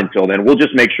not until then. We'll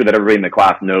just make sure that everybody in the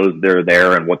class knows they're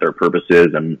there and what their purpose is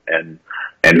and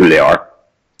who they are.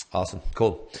 Awesome.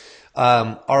 Cool.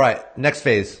 All right. Next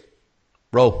phase.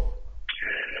 Roll.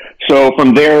 So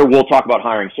from there, we'll talk about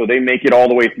hiring. So they make it all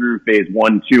the way through phase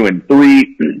 1, 2, and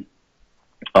 3.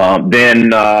 Then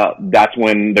that's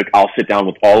when I'll sit down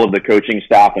with all of the coaching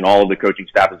staff, and all of the coaching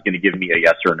staff is going to give me a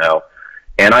yes or no.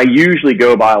 And I usually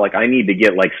go by like I need to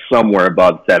get like somewhere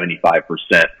above 75%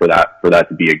 for that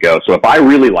to be a go. So if I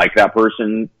really like that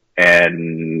person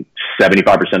and 75%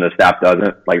 of the staff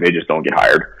doesn't, like they just don't get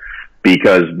hired,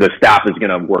 because the staff is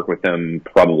going to work with them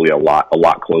probably a lot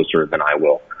closer than I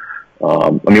will.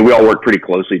 I mean, we all work pretty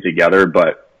closely together,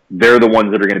 but they're the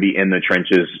ones that are going to be in the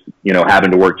trenches,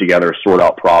 having to work together, sort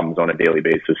out problems on a daily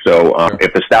basis. So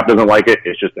if the staff doesn't like it,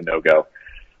 it's just a no-go.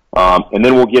 And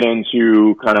then we'll get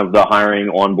into kind of the hiring,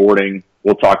 onboarding.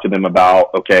 We'll talk to them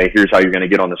about, okay, here's how you're going to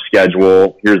get on the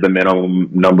schedule. Here's the minimum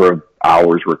number of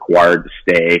hours required to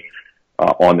stay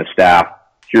on the staff.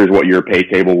 Here's what your pay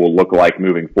table will look like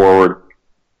moving forward.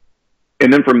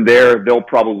 And then from there, they'll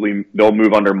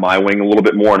move under my wing a little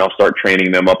bit more, and I'll start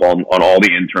training them up on all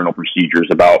the internal procedures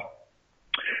about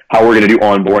how we're going to do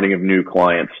onboarding of new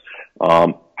clients,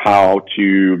 how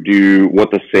to do what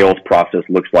the sales process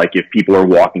looks like if people are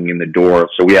walking in the door.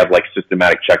 So we have like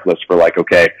systematic checklists for like,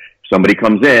 okay, if somebody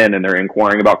comes in and they're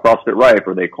inquiring about CrossFit Rife,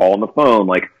 or they call on the phone,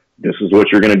 like, this is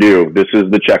what you're going to do. This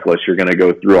is the checklist. You're going to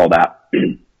go through all that.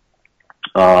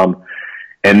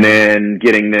 And then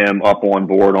getting them up on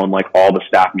board on like all the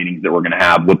staff meetings that we're going to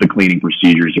have, what the cleaning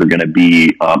procedures are going to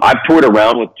be. I've toyed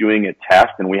around with doing a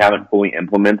test, and we haven't fully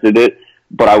implemented it,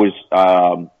 but I've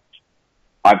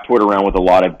toyed around with a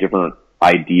lot of different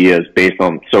ideas based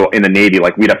on, so in the Navy,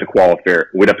 like we'd have to qualify for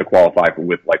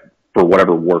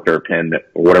whatever warfare pin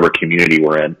or whatever community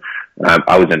we're in.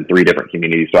 I was in 3 different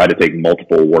communities, so I had to take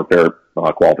multiple warfare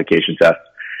qualification tests.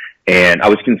 And I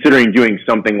was considering doing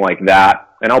something like that,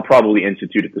 and I'll probably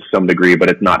institute it to some degree, but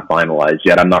it's not finalized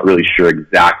yet. I'm not really sure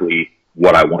exactly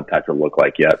what I want that to look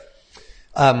like yet.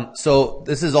 So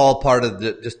this is all part of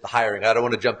just the hiring. I don't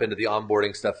want to jump into the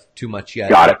onboarding stuff too much yet.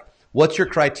 Got it. What's your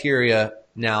criteria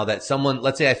now that someone,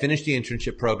 let's say I finished the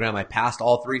internship program, I passed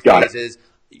all three Got phases,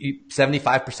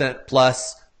 75%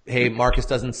 plus, hey, Marcus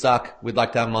doesn't suck, we'd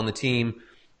like to have him on the team.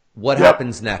 What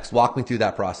happens next? Walk me through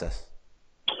that process.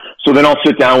 So then I'll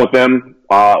sit down with them.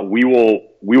 We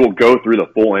will go through the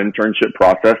full internship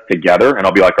process together, and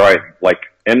I'll be like, all right,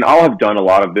 and I'll have done a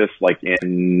lot of this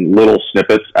in little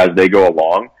snippets as they go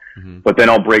along. Mm-hmm. But then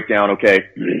I'll break down, okay,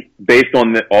 based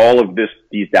on all of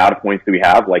these data points that we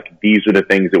have, these are the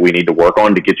things that we need to work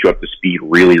on to get you up to speed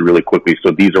really, really quickly.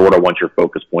 So these are what I want your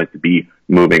focus points to be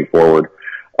moving forward.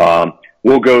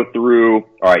 We'll go through,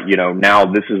 all right, now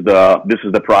this is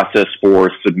the process for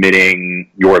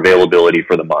submitting your availability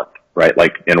for the month, right?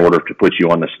 In order to put you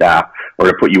on the staff or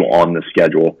to put you on the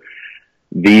schedule.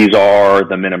 These are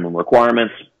the minimum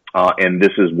requirements, and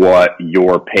this is what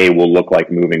your pay will look like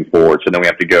moving forward. So then we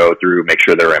have to go through, make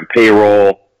sure they're in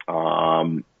payroll,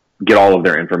 get all of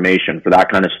their information for that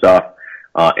kind of stuff,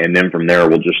 and then from there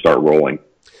we'll just start rolling.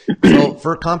 So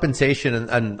for compensation,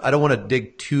 and I don't want to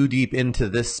dig too deep into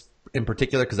this in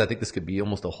particular because I think this could be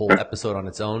almost a whole episode on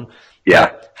its own. Yeah.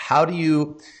 But how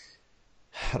do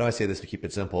I say this to keep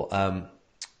it simple?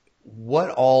 What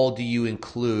all do you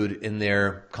include in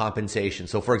their compensation?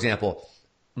 So for example,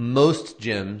 most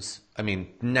gyms,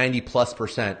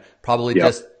 90+% probably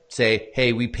just say,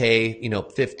 hey, we pay,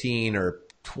 15 or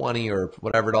 20 or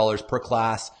whatever dollars per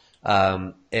class.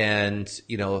 And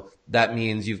that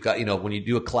means you've got, when you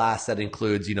do a class that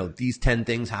includes, these 10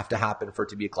 things have to happen for it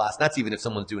to be a class. And that's even if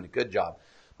someone's doing a good job.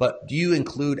 But do you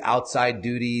include outside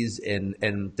duties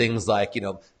and things like,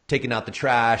 taking out the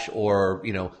trash or,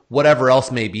 whatever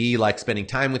else may be, like spending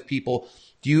time with people?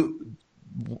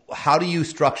 How do you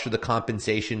structure the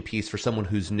compensation piece for someone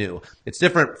who's new? It's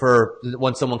different for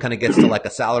when someone kind of gets to a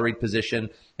salaried position.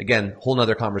 Again, whole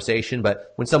nother conversation.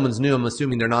 But when someone's new, I'm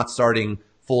assuming they're not starting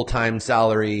full-time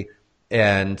salary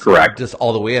and correct, just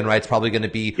all the way in, right? It's probably going to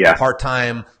be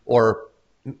part-time or,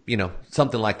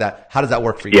 something like that. How does that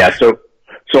work for you? Yeah. So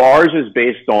ours is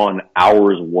based on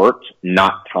hours worked,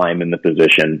 not time in the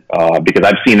position. Because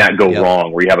I've seen that go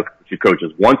wrong where you have a coach who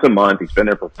coaches once a month. He's been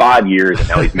there for 5 years and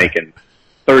now he's making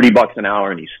 $30 an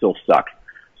hour and he still sucks.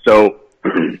 So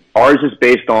ours is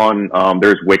based on,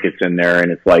 there's wickets in there,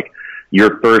 and it's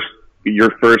your first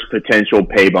potential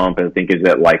pay bump, I think, is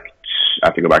at I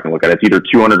have to go back and look at it. It's either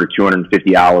 200 or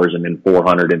 250 hours, and then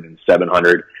 400, and then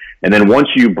 700. And then once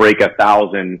you break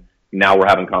 1,000, now we're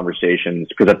having conversations,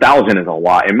 because 1,000 is a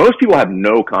lot. And most people have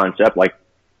no concept. Look,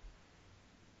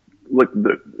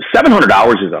 the 700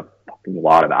 hours is a fucking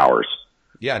lot of hours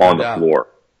on the floor.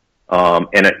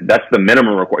 And that's the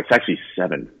minimum requirement. It's actually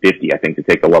 750, I think, to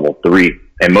take the level 3.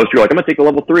 And most people are like, I'm going to take the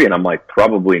level 3. And I'm like,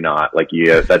 probably not.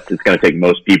 It's going to take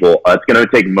most people. Let's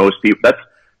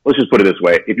just put it this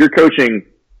way. If you're coaching,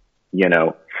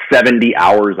 70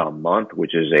 hours a month,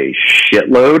 which is a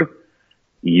shitload,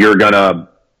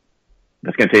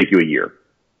 that's going to take you a year.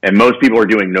 And most people are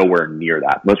doing nowhere near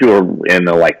that. Most people are in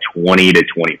the 20 to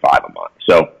 25 a month.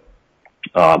 So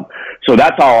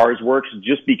that's how ours works,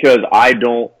 just because I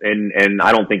don't, and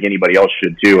I don't think anybody else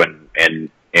should too. And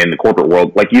in the corporate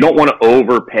world, you don't want to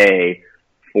overpay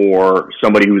for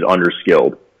somebody who's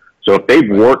underskilled. So if they've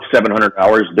worked 700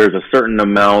 hours, there's a certain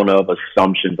amount of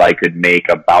assumptions I could make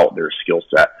about their skill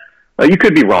set. You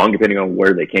could be wrong depending on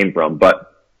where they came from, but,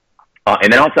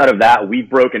 and then outside of that, we've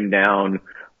broken down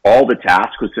all the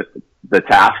tasks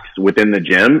within the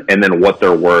gym and then what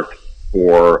they're worth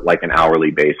for an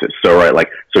hourly basis. So, right,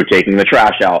 so taking the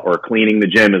trash out or cleaning the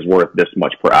gym is worth this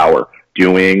much per hour.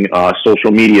 Doing,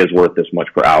 social media is worth this much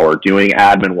per hour. Doing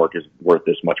admin work is worth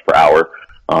this much per hour.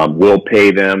 We'll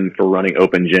pay them for running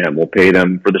open gym. We'll pay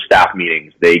them for the staff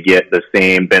meetings. They get the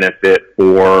same benefit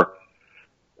for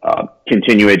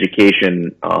continuing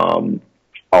education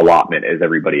allotment as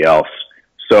everybody else.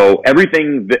 So every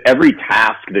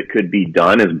task that could be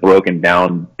done is broken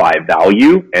down by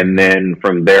value, and then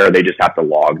from there they just have to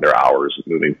log their hours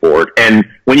moving forward. And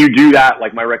when you do that,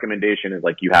 my recommendation is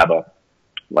you have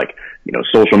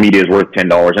social media is worth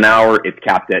 $10 an hour. It's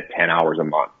capped at 10 hours a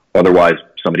month. Otherwise,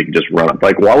 somebody can just run up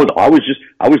I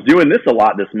was doing this a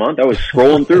lot this month. I was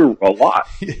scrolling through a lot.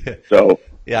 So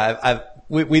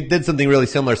we did something really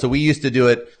similar. So we used to do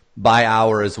it by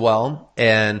hour as well.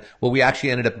 And what we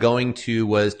actually ended up going to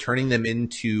was turning them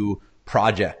into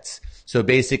projects. So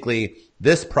basically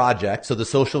this project, so the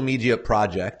social media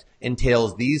project,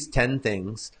 entails these 10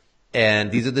 things,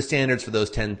 and these are the standards for those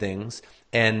 10 things.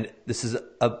 And this is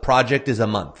a project is a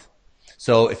month.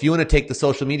 So if you want to take the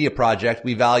social media project,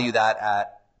 we value that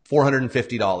at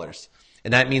 $450.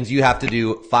 And that means you have to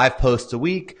do 5 posts a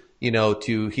week,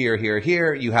 to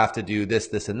here. You have to do this,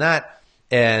 this, and that.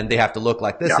 And they have to look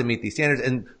like this and meet these standards.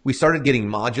 And we started getting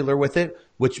modular with it,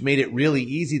 which made it really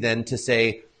easy then to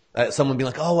say, someone be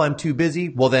like, oh, I'm too busy.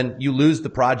 Well, then you lose the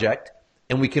project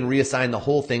and we can reassign the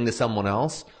whole thing to someone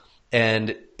else.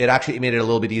 And it actually made it a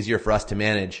little bit easier for us to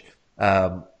manage.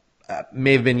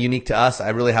 May have been unique to us. I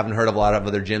really haven't heard of a lot of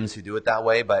other gyms who do it that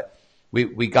way, but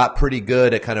we got pretty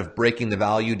good at kind of breaking the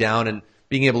value down and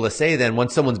being able to say then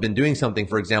once someone's been doing something,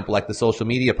 for example, like the social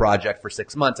media project for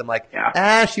 6 months, I'm like,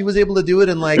 she was able to do it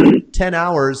in like 10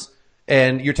 hours.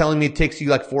 And you're telling me it takes you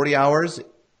like 40 hours.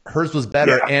 Hers was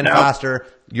better and faster.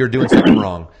 You're doing something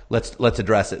wrong. Let's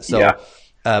address it. So,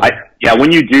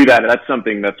 when you do that, that's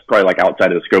something that's probably like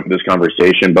outside of the scope of this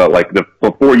conversation, but like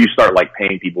before you start like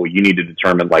paying people, you need to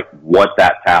determine like what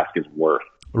that task is worth.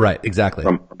 Right, exactly.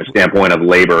 From a standpoint of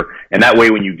labor. And that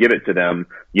way, when you give it to them,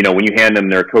 when you hand them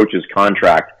their coach's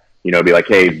contract, be like,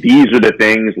 hey, these are the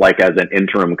things like as an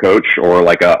interim coach or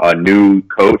like a new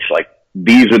coach, like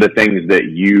these are the things that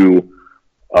you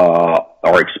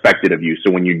are expected of you.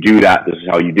 So when you do that, this is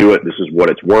how you do it. This is what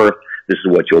it's worth. This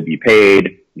is what you'll be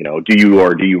paid. Do you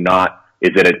or do you not?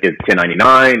 Is it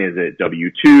 1099? Is it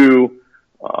W-2?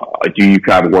 Do you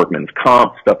have workman's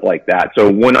comp, stuff like that? So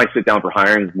when I sit down for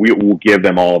hiring, we will give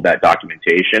them all of that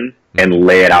documentation and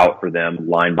lay it out for them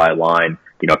line by line.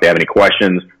 If they have any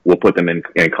questions, we'll put them in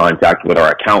contact with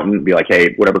our accountant, be like,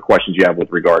 hey, whatever questions you have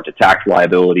with regard to tax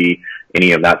liability,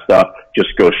 any of that stuff, just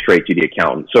go straight to the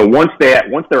accountant. So once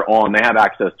they're on, they have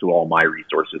access to all my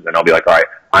resources, and I'll be like, all right,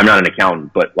 I'm not an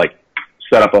accountant, but like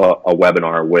set up a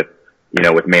webinar with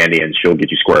Mandy and she'll get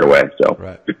you squared away. So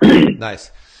right. Nice.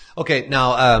 Okay,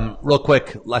 now, real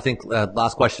quick, I think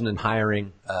last question in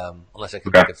hiring, unless I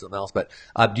can think of something else, but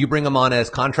do you bring them on as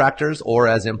contractors or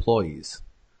as employees?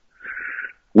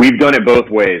 We've done it both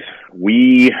ways.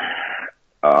 We,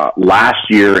 last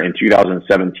year in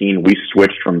 2017, we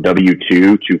switched from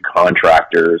W-2 to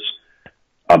contractors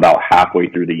about halfway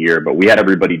through the year, but we had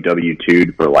everybody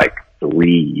W-2'd for like 3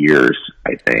 years,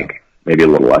 I think, maybe a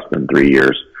little less than 3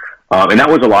 years. And that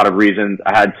was a lot of reasons.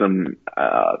 I had some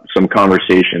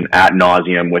conversation ad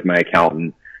nauseum with my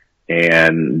accountant,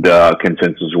 and the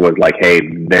consensus was like, hey,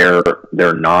 they're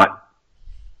not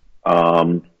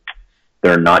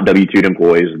W-2'd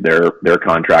employees. They're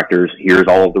contractors. Here's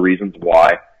all of the reasons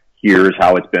why. Here's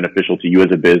how it's beneficial to you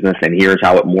as a business. And here's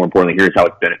how more importantly, here's how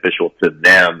it's beneficial to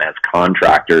them as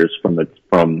contractors from the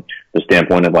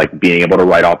standpoint of like being able to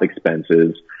write off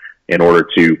expenses in order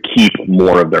to keep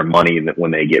more of their money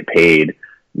when they get paid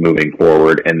moving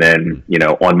forward. And then,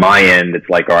 on my end, it's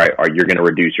like, all right, you're going to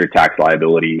reduce your tax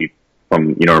liability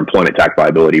from, employment tax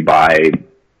liability by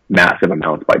massive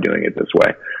amounts by doing it this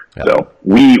way. Yep. So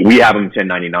we have them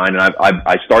 1099, and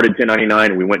I started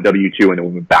 1099 and we went W-2 and then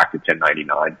we went back to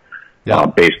 1099,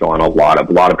 based on a lot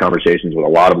of conversations with a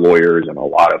lot of lawyers and a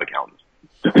lot of accountants.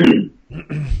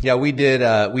 Yeah, we did.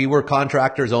 We were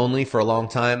contractors only for a long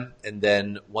time. And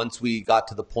then once we got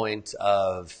to the point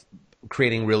of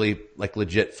creating really like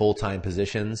legit full-time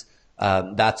positions,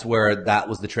 that's where that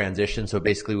was the transition. So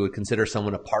basically we would consider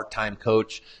someone a part-time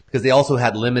coach because they also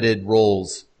had limited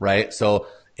roles, right? So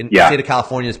in the state of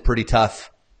California is pretty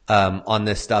tough on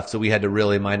this stuff. So we had to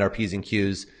really mind our P's and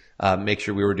Q's, make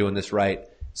sure we were doing this right.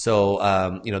 So,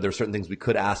 there were certain things we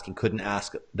could ask and couldn't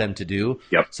ask them to do.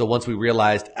 Yep. So once we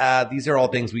realized, these are all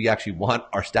things we actually want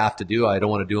our staff to do. I don't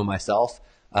want to do them myself.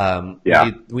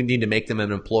 We need to make them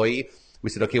an employee. We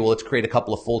said, okay, well, let's create a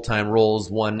couple of full-time roles,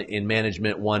 one in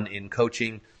management, one in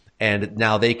coaching. And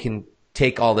now they can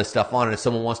take all this stuff on. And if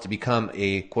someone wants to become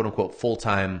a quote unquote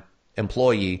full-time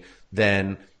employee,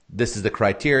 then this is the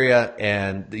criteria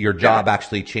and your job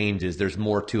actually changes. There's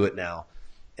more to it now.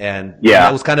 And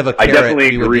that was kind of a carrot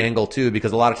we would angle too,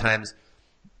 because a lot of times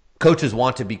coaches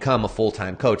want to become a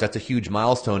full-time coach. That's a huge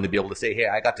milestone to be able to say, hey,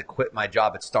 I got to quit my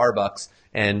job at Starbucks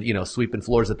and, sweeping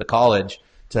floors at the college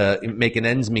to make an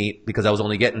ends meet because I was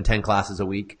only getting 10 classes a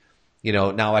week.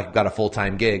 Now I got a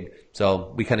full-time gig.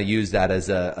 So we kind of use that as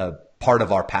a part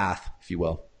of our path, if you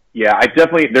will. Yeah,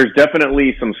 there's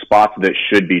definitely some spots that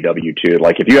should be W-2.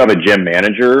 Like if you have a gym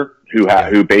manager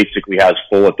who basically has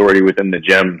full authority within the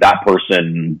gym, that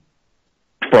person,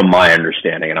 from my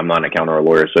understanding, and I'm not an accountant or a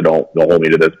lawyer, so don't hold me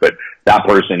to this, but that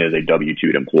person is a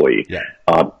W-2 employee. Yeah.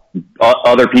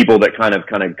 Other people that kind of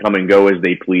come and go as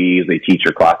they please, they teach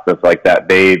your class, stuff like that,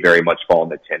 they very much fall in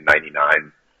the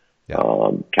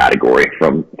 1099 category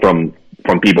from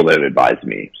people that have advised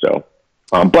me. So,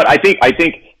 but I think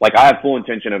like I have full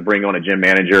intention of bringing on a gym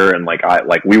manager, and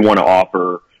we want to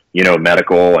offer,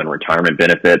 medical and retirement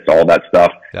benefits, all that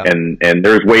stuff. Yeah. And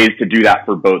there's ways to do that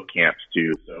for both camps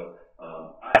too. So,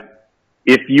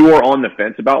 if you are on the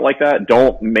fence about like that,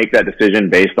 don't make that decision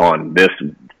based on this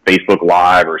Facebook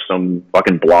Live or some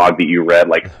fucking blog that you read.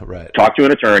 Like, right. Talk to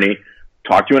an attorney,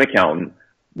 talk to an accountant.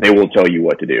 They will tell you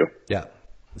what to do. Yeah.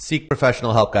 Seek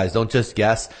professional help, guys. Don't just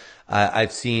guess.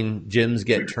 I've seen gyms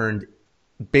get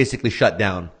basically shut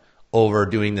down over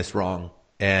doing this wrong.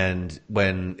 And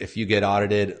if you get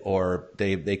audited or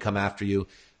they come after you,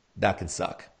 that can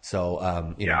suck.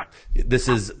 So, you know, this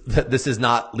is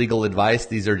not legal advice.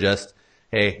 These are just,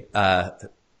 hey,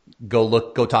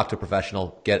 go talk to a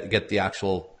professional, get the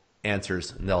actual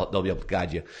answers, and they'll be able to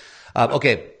guide you.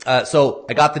 Okay. So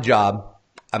I got the job.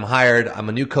 I'm hired. I'm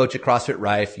a new coach at CrossFit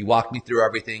Rife. You walked me through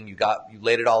everything. You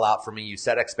laid it all out for me. You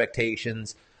set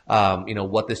expectations, you know,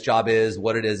 what this job is,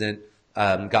 what it isn't,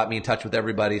 got me in touch with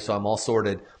everybody. So I'm all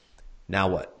sorted. Now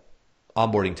what?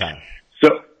 Onboarding time.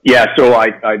 So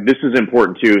this is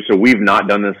important too. So we've not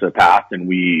done this in the past, and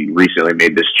we recently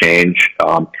made this change.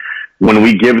 When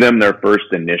we give them their first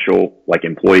initial like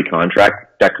employee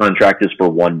contract, that contract is for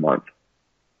 1 month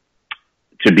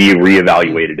to be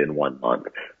reevaluated in 1 month.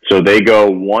 So they go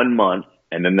 1 month,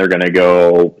 and then they're going to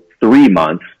go 3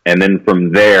 months. And then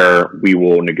from there, we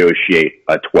will negotiate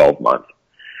a 12-month.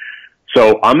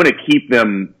 So I'm going to keep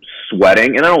them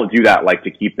sweating. And I don't do that like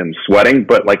to keep them sweating.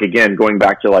 But like, again, going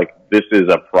back to like, this is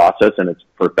a process and it's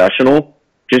professional.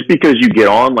 Just because you get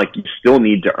on, like, you still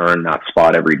need to earn that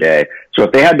spot every day. So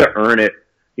if they had to earn it,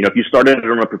 you know, if you started it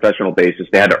on a professional basis,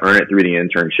 they had to earn it through the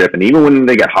internship. And even when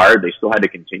they get hired, they still had to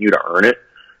continue to earn it.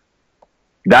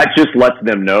 That just lets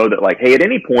them know that, like, hey, at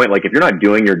any point, like, if you're not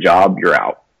doing your job, you're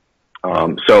out.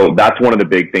 So that's one of the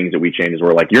big things that we change is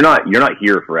we're like, you're not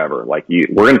here forever. Like,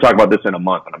 we're going to talk about this in a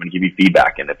month, and I'm going to give you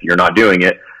feedback. And if you're not doing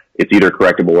it, it's either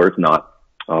correctable or it's not.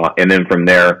 And then from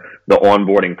there, the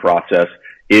onboarding process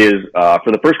is,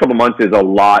 for the first couple months, is a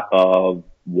lot of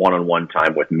one-on-one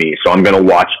time with me. So I'm going to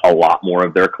watch a lot more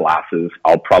of their classes.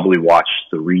 I'll probably watch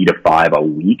 3 to 5 a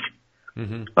week.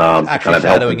 Mm-hmm. Actually kind of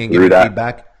shadowing and giving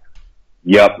feedback.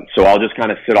 Yep. So I'll just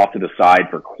kind of sit off to the side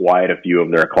for quite a few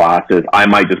of their classes. I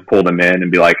might just pull them in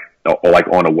and be like, like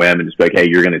on a whim, and just be like, hey,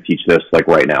 you're going to teach this like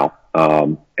right now.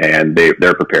 And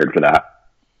they're prepared for that.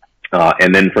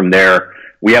 And then from there,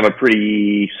 we have a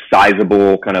pretty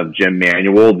sizable kind of gym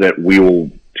manual that we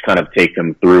will kind of take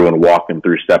them through and walk them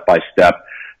through step by step.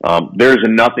 There's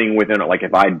nothing within it. Like,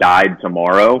 if I died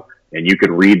tomorrow and you could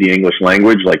read the English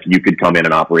language, like, you could come in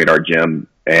and operate our gym,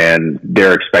 and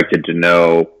they're expected to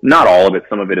know not all of it.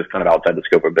 Some of it is kind of outside the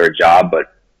scope of their job,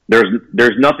 but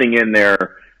there's nothing in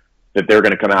there that they're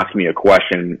going to come ask me a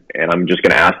question, and I'm just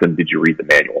going to ask them, did you read the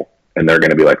manual? And they're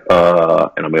going to be like, and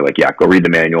I'm going to be like, yeah, go read the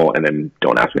manual, and then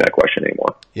don't ask me that question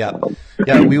anymore. Yeah.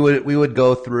 Yeah. We would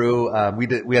go through,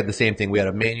 we had the same thing. We had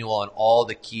a manual on all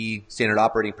the key standard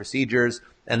operating procedures.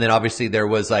 And then obviously there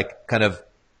was like kind of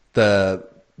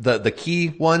the key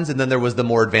ones. And then there was the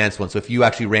more advanced ones. So if you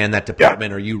actually ran that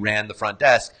department or you ran the front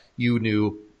desk, you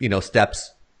knew,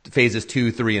 steps, phases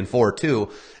 2, 3, and 4 too.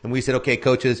 And we said, okay,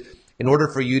 coaches, in order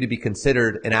for you to be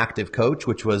considered an active coach,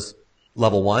 which was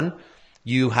level 1,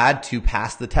 you had to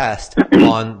pass the test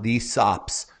on these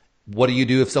SOPs. What do you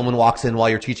do if someone walks in while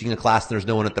you're teaching a class and there's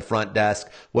no one at the front desk?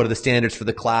 What are the standards for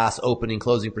the class, opening,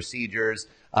 closing procedures,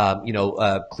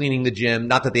 cleaning the gym?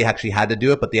 Not that they actually had to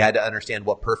do it, but they had to understand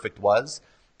what perfect was.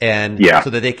 And so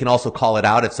that they can also call it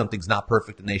out if something's not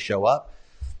perfect and they show up.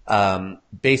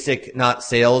 Basic, not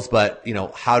sales, but,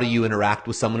 how do you interact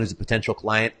with someone who's a potential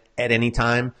client at any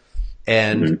time?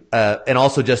 And, and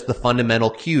also just the fundamental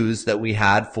cues that we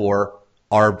had for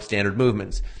our standard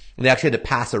movements. And they actually had to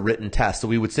pass a written test. So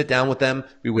we would sit down with them.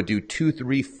 We would do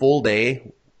 2-3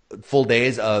 full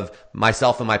days of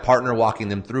myself and my partner walking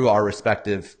them through our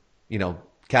respective,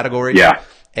 categories. Yeah.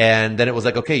 And then it was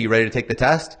like, okay, you ready to take the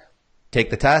test?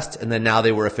 Take the test. And then now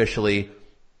they were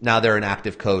now they're an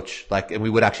active coach. And we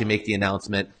would actually make the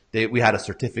announcement. We had a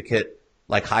certificate,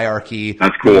 hierarchy.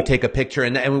 That's cool. We would take a picture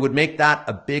and we would make that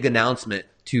a big announcement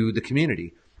to the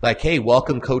community. Hey,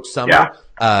 welcome Coach Summer.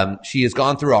 Yeah. She has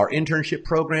gone through our internship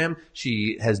program.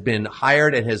 She has been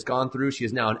hired and has gone through. She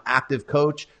is now an active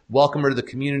coach. Welcome her to the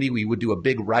community. We would do a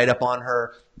big write-up on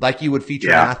her. Like you would feature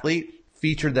an athlete,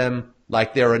 feature them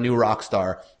like they're a new rock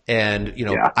star. And,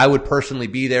 I would personally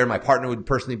be there. My partner would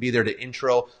personally be there to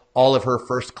intro all of her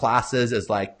first classes as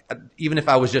even if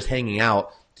I was just hanging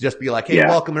out, to just be like, hey,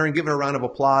 welcome her and give her a round of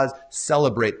applause,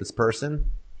 celebrate this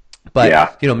person.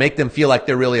 But, make them feel like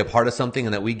they're really a part of something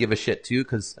and that we give a shit too.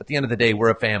 Cause at the end of the day, we're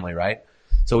a family, right?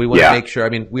 So we want to make sure,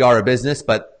 we are a business,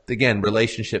 but again,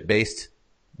 relationship based,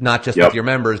 not just with your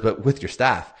members, but with your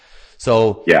staff.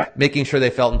 So making sure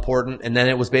they felt important. And then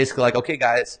it was basically like, okay,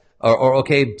 guys, or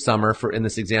okay, Summer, for in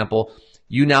this example,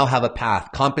 you now have a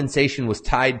path. Compensation was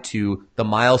tied to the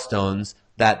milestones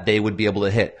that they would be able to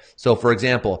hit. So for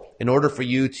example, in order for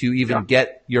you to even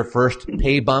get your first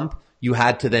pay bump, you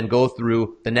had to then go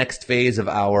through the next phase of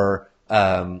our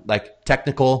like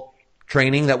technical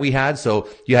training that we had. So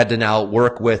you had to now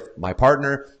work with my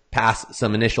partner, pass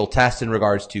some initial tests in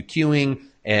regards to queuing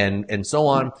and so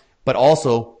on, but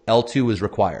also L2 is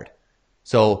required.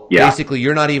 So basically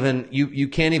you're not even, you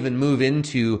can't even move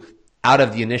into out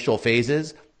of the initial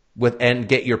phases and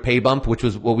get your pay bump, which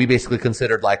was what we basically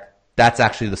considered like, that's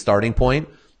actually the starting point.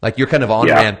 Like you're kind of on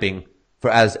ramping for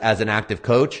as an active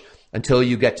coach until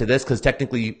you get to this. Cause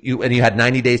technically you had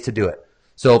 90 days to do it.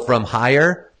 So from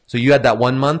hire, so you had that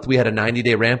 1 month, we had a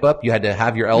 90-day ramp up. You had to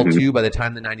have your L2 by the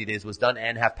time the 90 days was done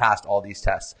and have passed all these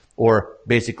tests, or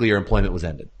basically your employment was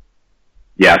ended.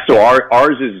 Yeah. So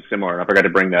ours is similar. And I forgot to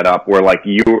bring that up where like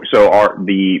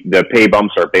the pay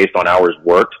bumps are based on hours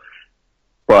worked.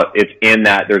 But it's in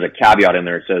that there's a caveat in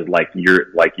there that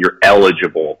says you're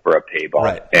eligible for a pay bump.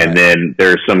 Right, and then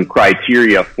there's some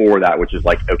criteria for that, which is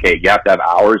like, okay, you have to have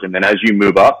hours. And then as you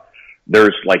move up,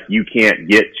 there's like, you can't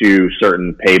get to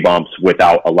certain pay bumps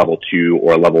without a level 2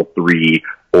 or a level 3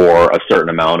 or a certain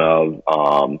amount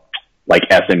of, like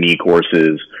SME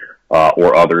courses,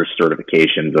 or other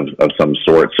certifications of some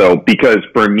sort. So because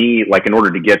for me, like in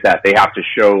order to get that, they have to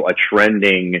show a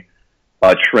trending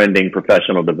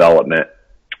professional development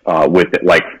with it,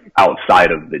 like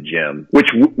outside of the gym,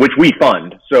 which we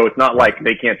fund. So it's not like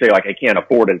they can't say like, I can't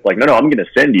afford it. It's like, no, I'm going to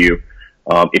send you.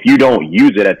 If you don't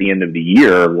use it at the end of the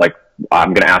year, like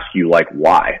I'm going to ask you like,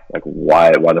 why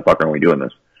the fuck aren't we doing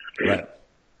this? Right.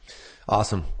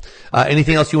 Awesome.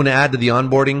 Anything else you want to add to the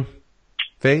onboarding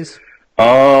phase?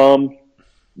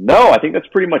 No, I think that's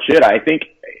pretty much it. I think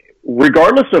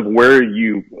regardless of where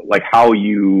you, like how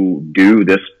you do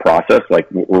this process, like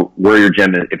where your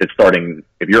gym is,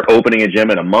 if you're opening a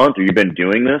gym in a month or you've been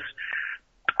doing this,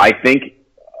 I think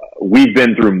we've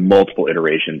been through multiple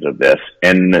iterations of this.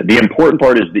 And the important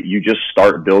part is that you just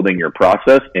start building your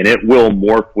process and it will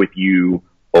morph with you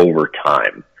over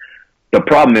time. The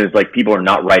problem is like people are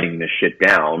not writing this shit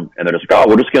down and they're just like, oh,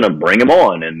 we're just going to bring them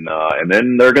on and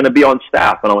then they're going to be on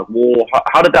staff. And I'm like, well,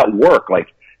 how did that work? Like,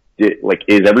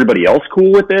 is everybody else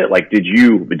cool with it? Like, did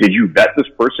you vet this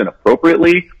person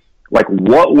appropriately? Like,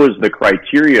 what was the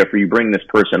criteria for you bringing this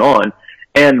person on?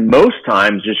 And most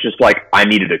times it's just like, I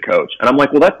needed a coach. And I'm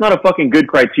like, well, that's not a fucking good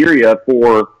criteria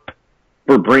for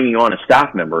bringing on a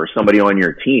staff member or somebody on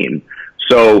your team.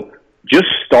 So just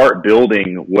start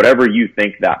building whatever you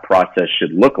think that process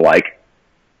should look like.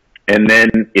 And then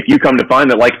if you come to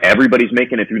find that like everybody's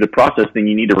making it through the process, then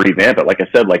you need to revamp it. Like I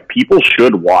said, like people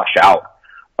should wash out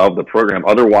of the program.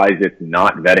 Otherwise it's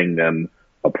not vetting them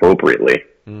appropriately.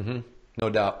 Mm-hmm. No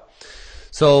doubt.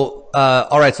 So,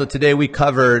 all right. So today we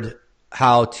covered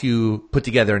how to put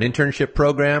together an internship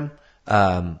program,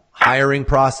 hiring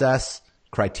process,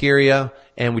 criteria,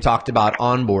 and we talked about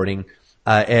onboarding.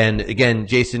 And again,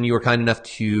 Jason, you were kind enough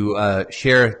to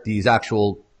share these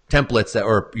actual templates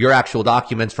or your actual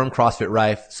documents from CrossFit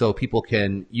Rife so people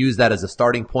can use that as a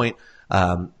starting point.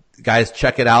 Guys,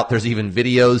 check it out. There's even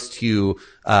videos to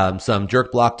some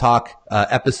Jerk Block Talk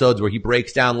episodes where he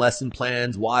breaks down lesson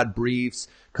plans, WOD briefs,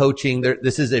 coaching.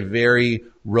 This is a very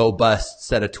robust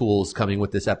set of tools coming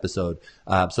with this episode.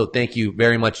 So thank you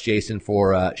very much, Jason,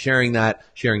 for sharing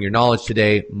your knowledge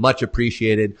today. Much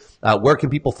appreciated. Where can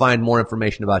people find more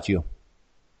information about you?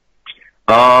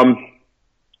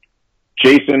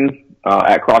 Jason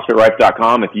at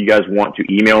CrossFitRife.com. If you guys want to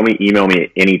email me at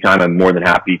any time. I'm more than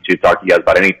happy to talk to you guys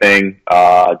about anything.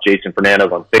 Jason Fernandez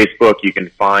on Facebook. You can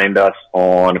find us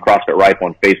on CrossFit Rife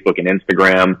on Facebook and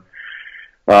Instagram.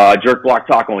 Jerk Block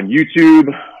Talk on YouTube,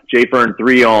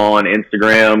 JFern3 on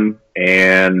Instagram,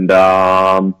 and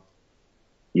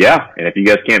and if you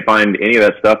guys can't find any of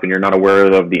that stuff and you're not aware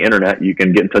of the internet, you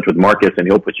can get in touch with Marcus and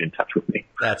he'll put you in touch with me.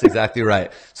 That's exactly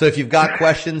right. So if you've got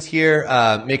questions here,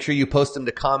 make sure you post them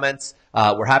to comments.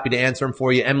 We're happy to answer them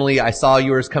for you. Emily, I saw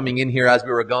yours coming in here as we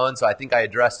were going, so I think I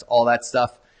addressed all that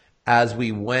stuff as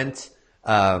we went.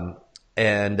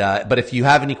 But if you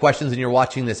have any questions and you're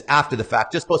watching this after the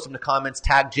fact, just post them to comments,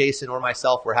 tag Jason or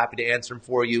myself. We're happy to answer them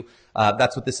for you.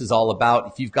 That's what this is all about.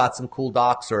 If you've got some cool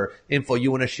docs or info you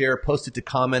want to share, post it to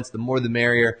comments. The more the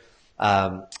merrier.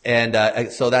 So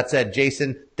that said,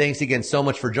 Jason, thanks again so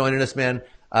much for joining us, man.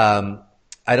 I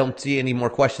don't see any more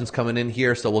questions coming in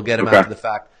here, so we'll get them after the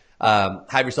fact.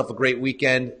 Have yourself a great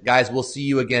weekend. Guys, we'll see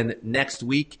you again next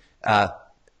week.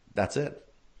 That's it.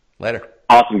 Later.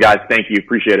 Awesome, guys. Thank you.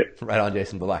 Appreciate it. Right on,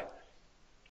 Jason. Bye-bye.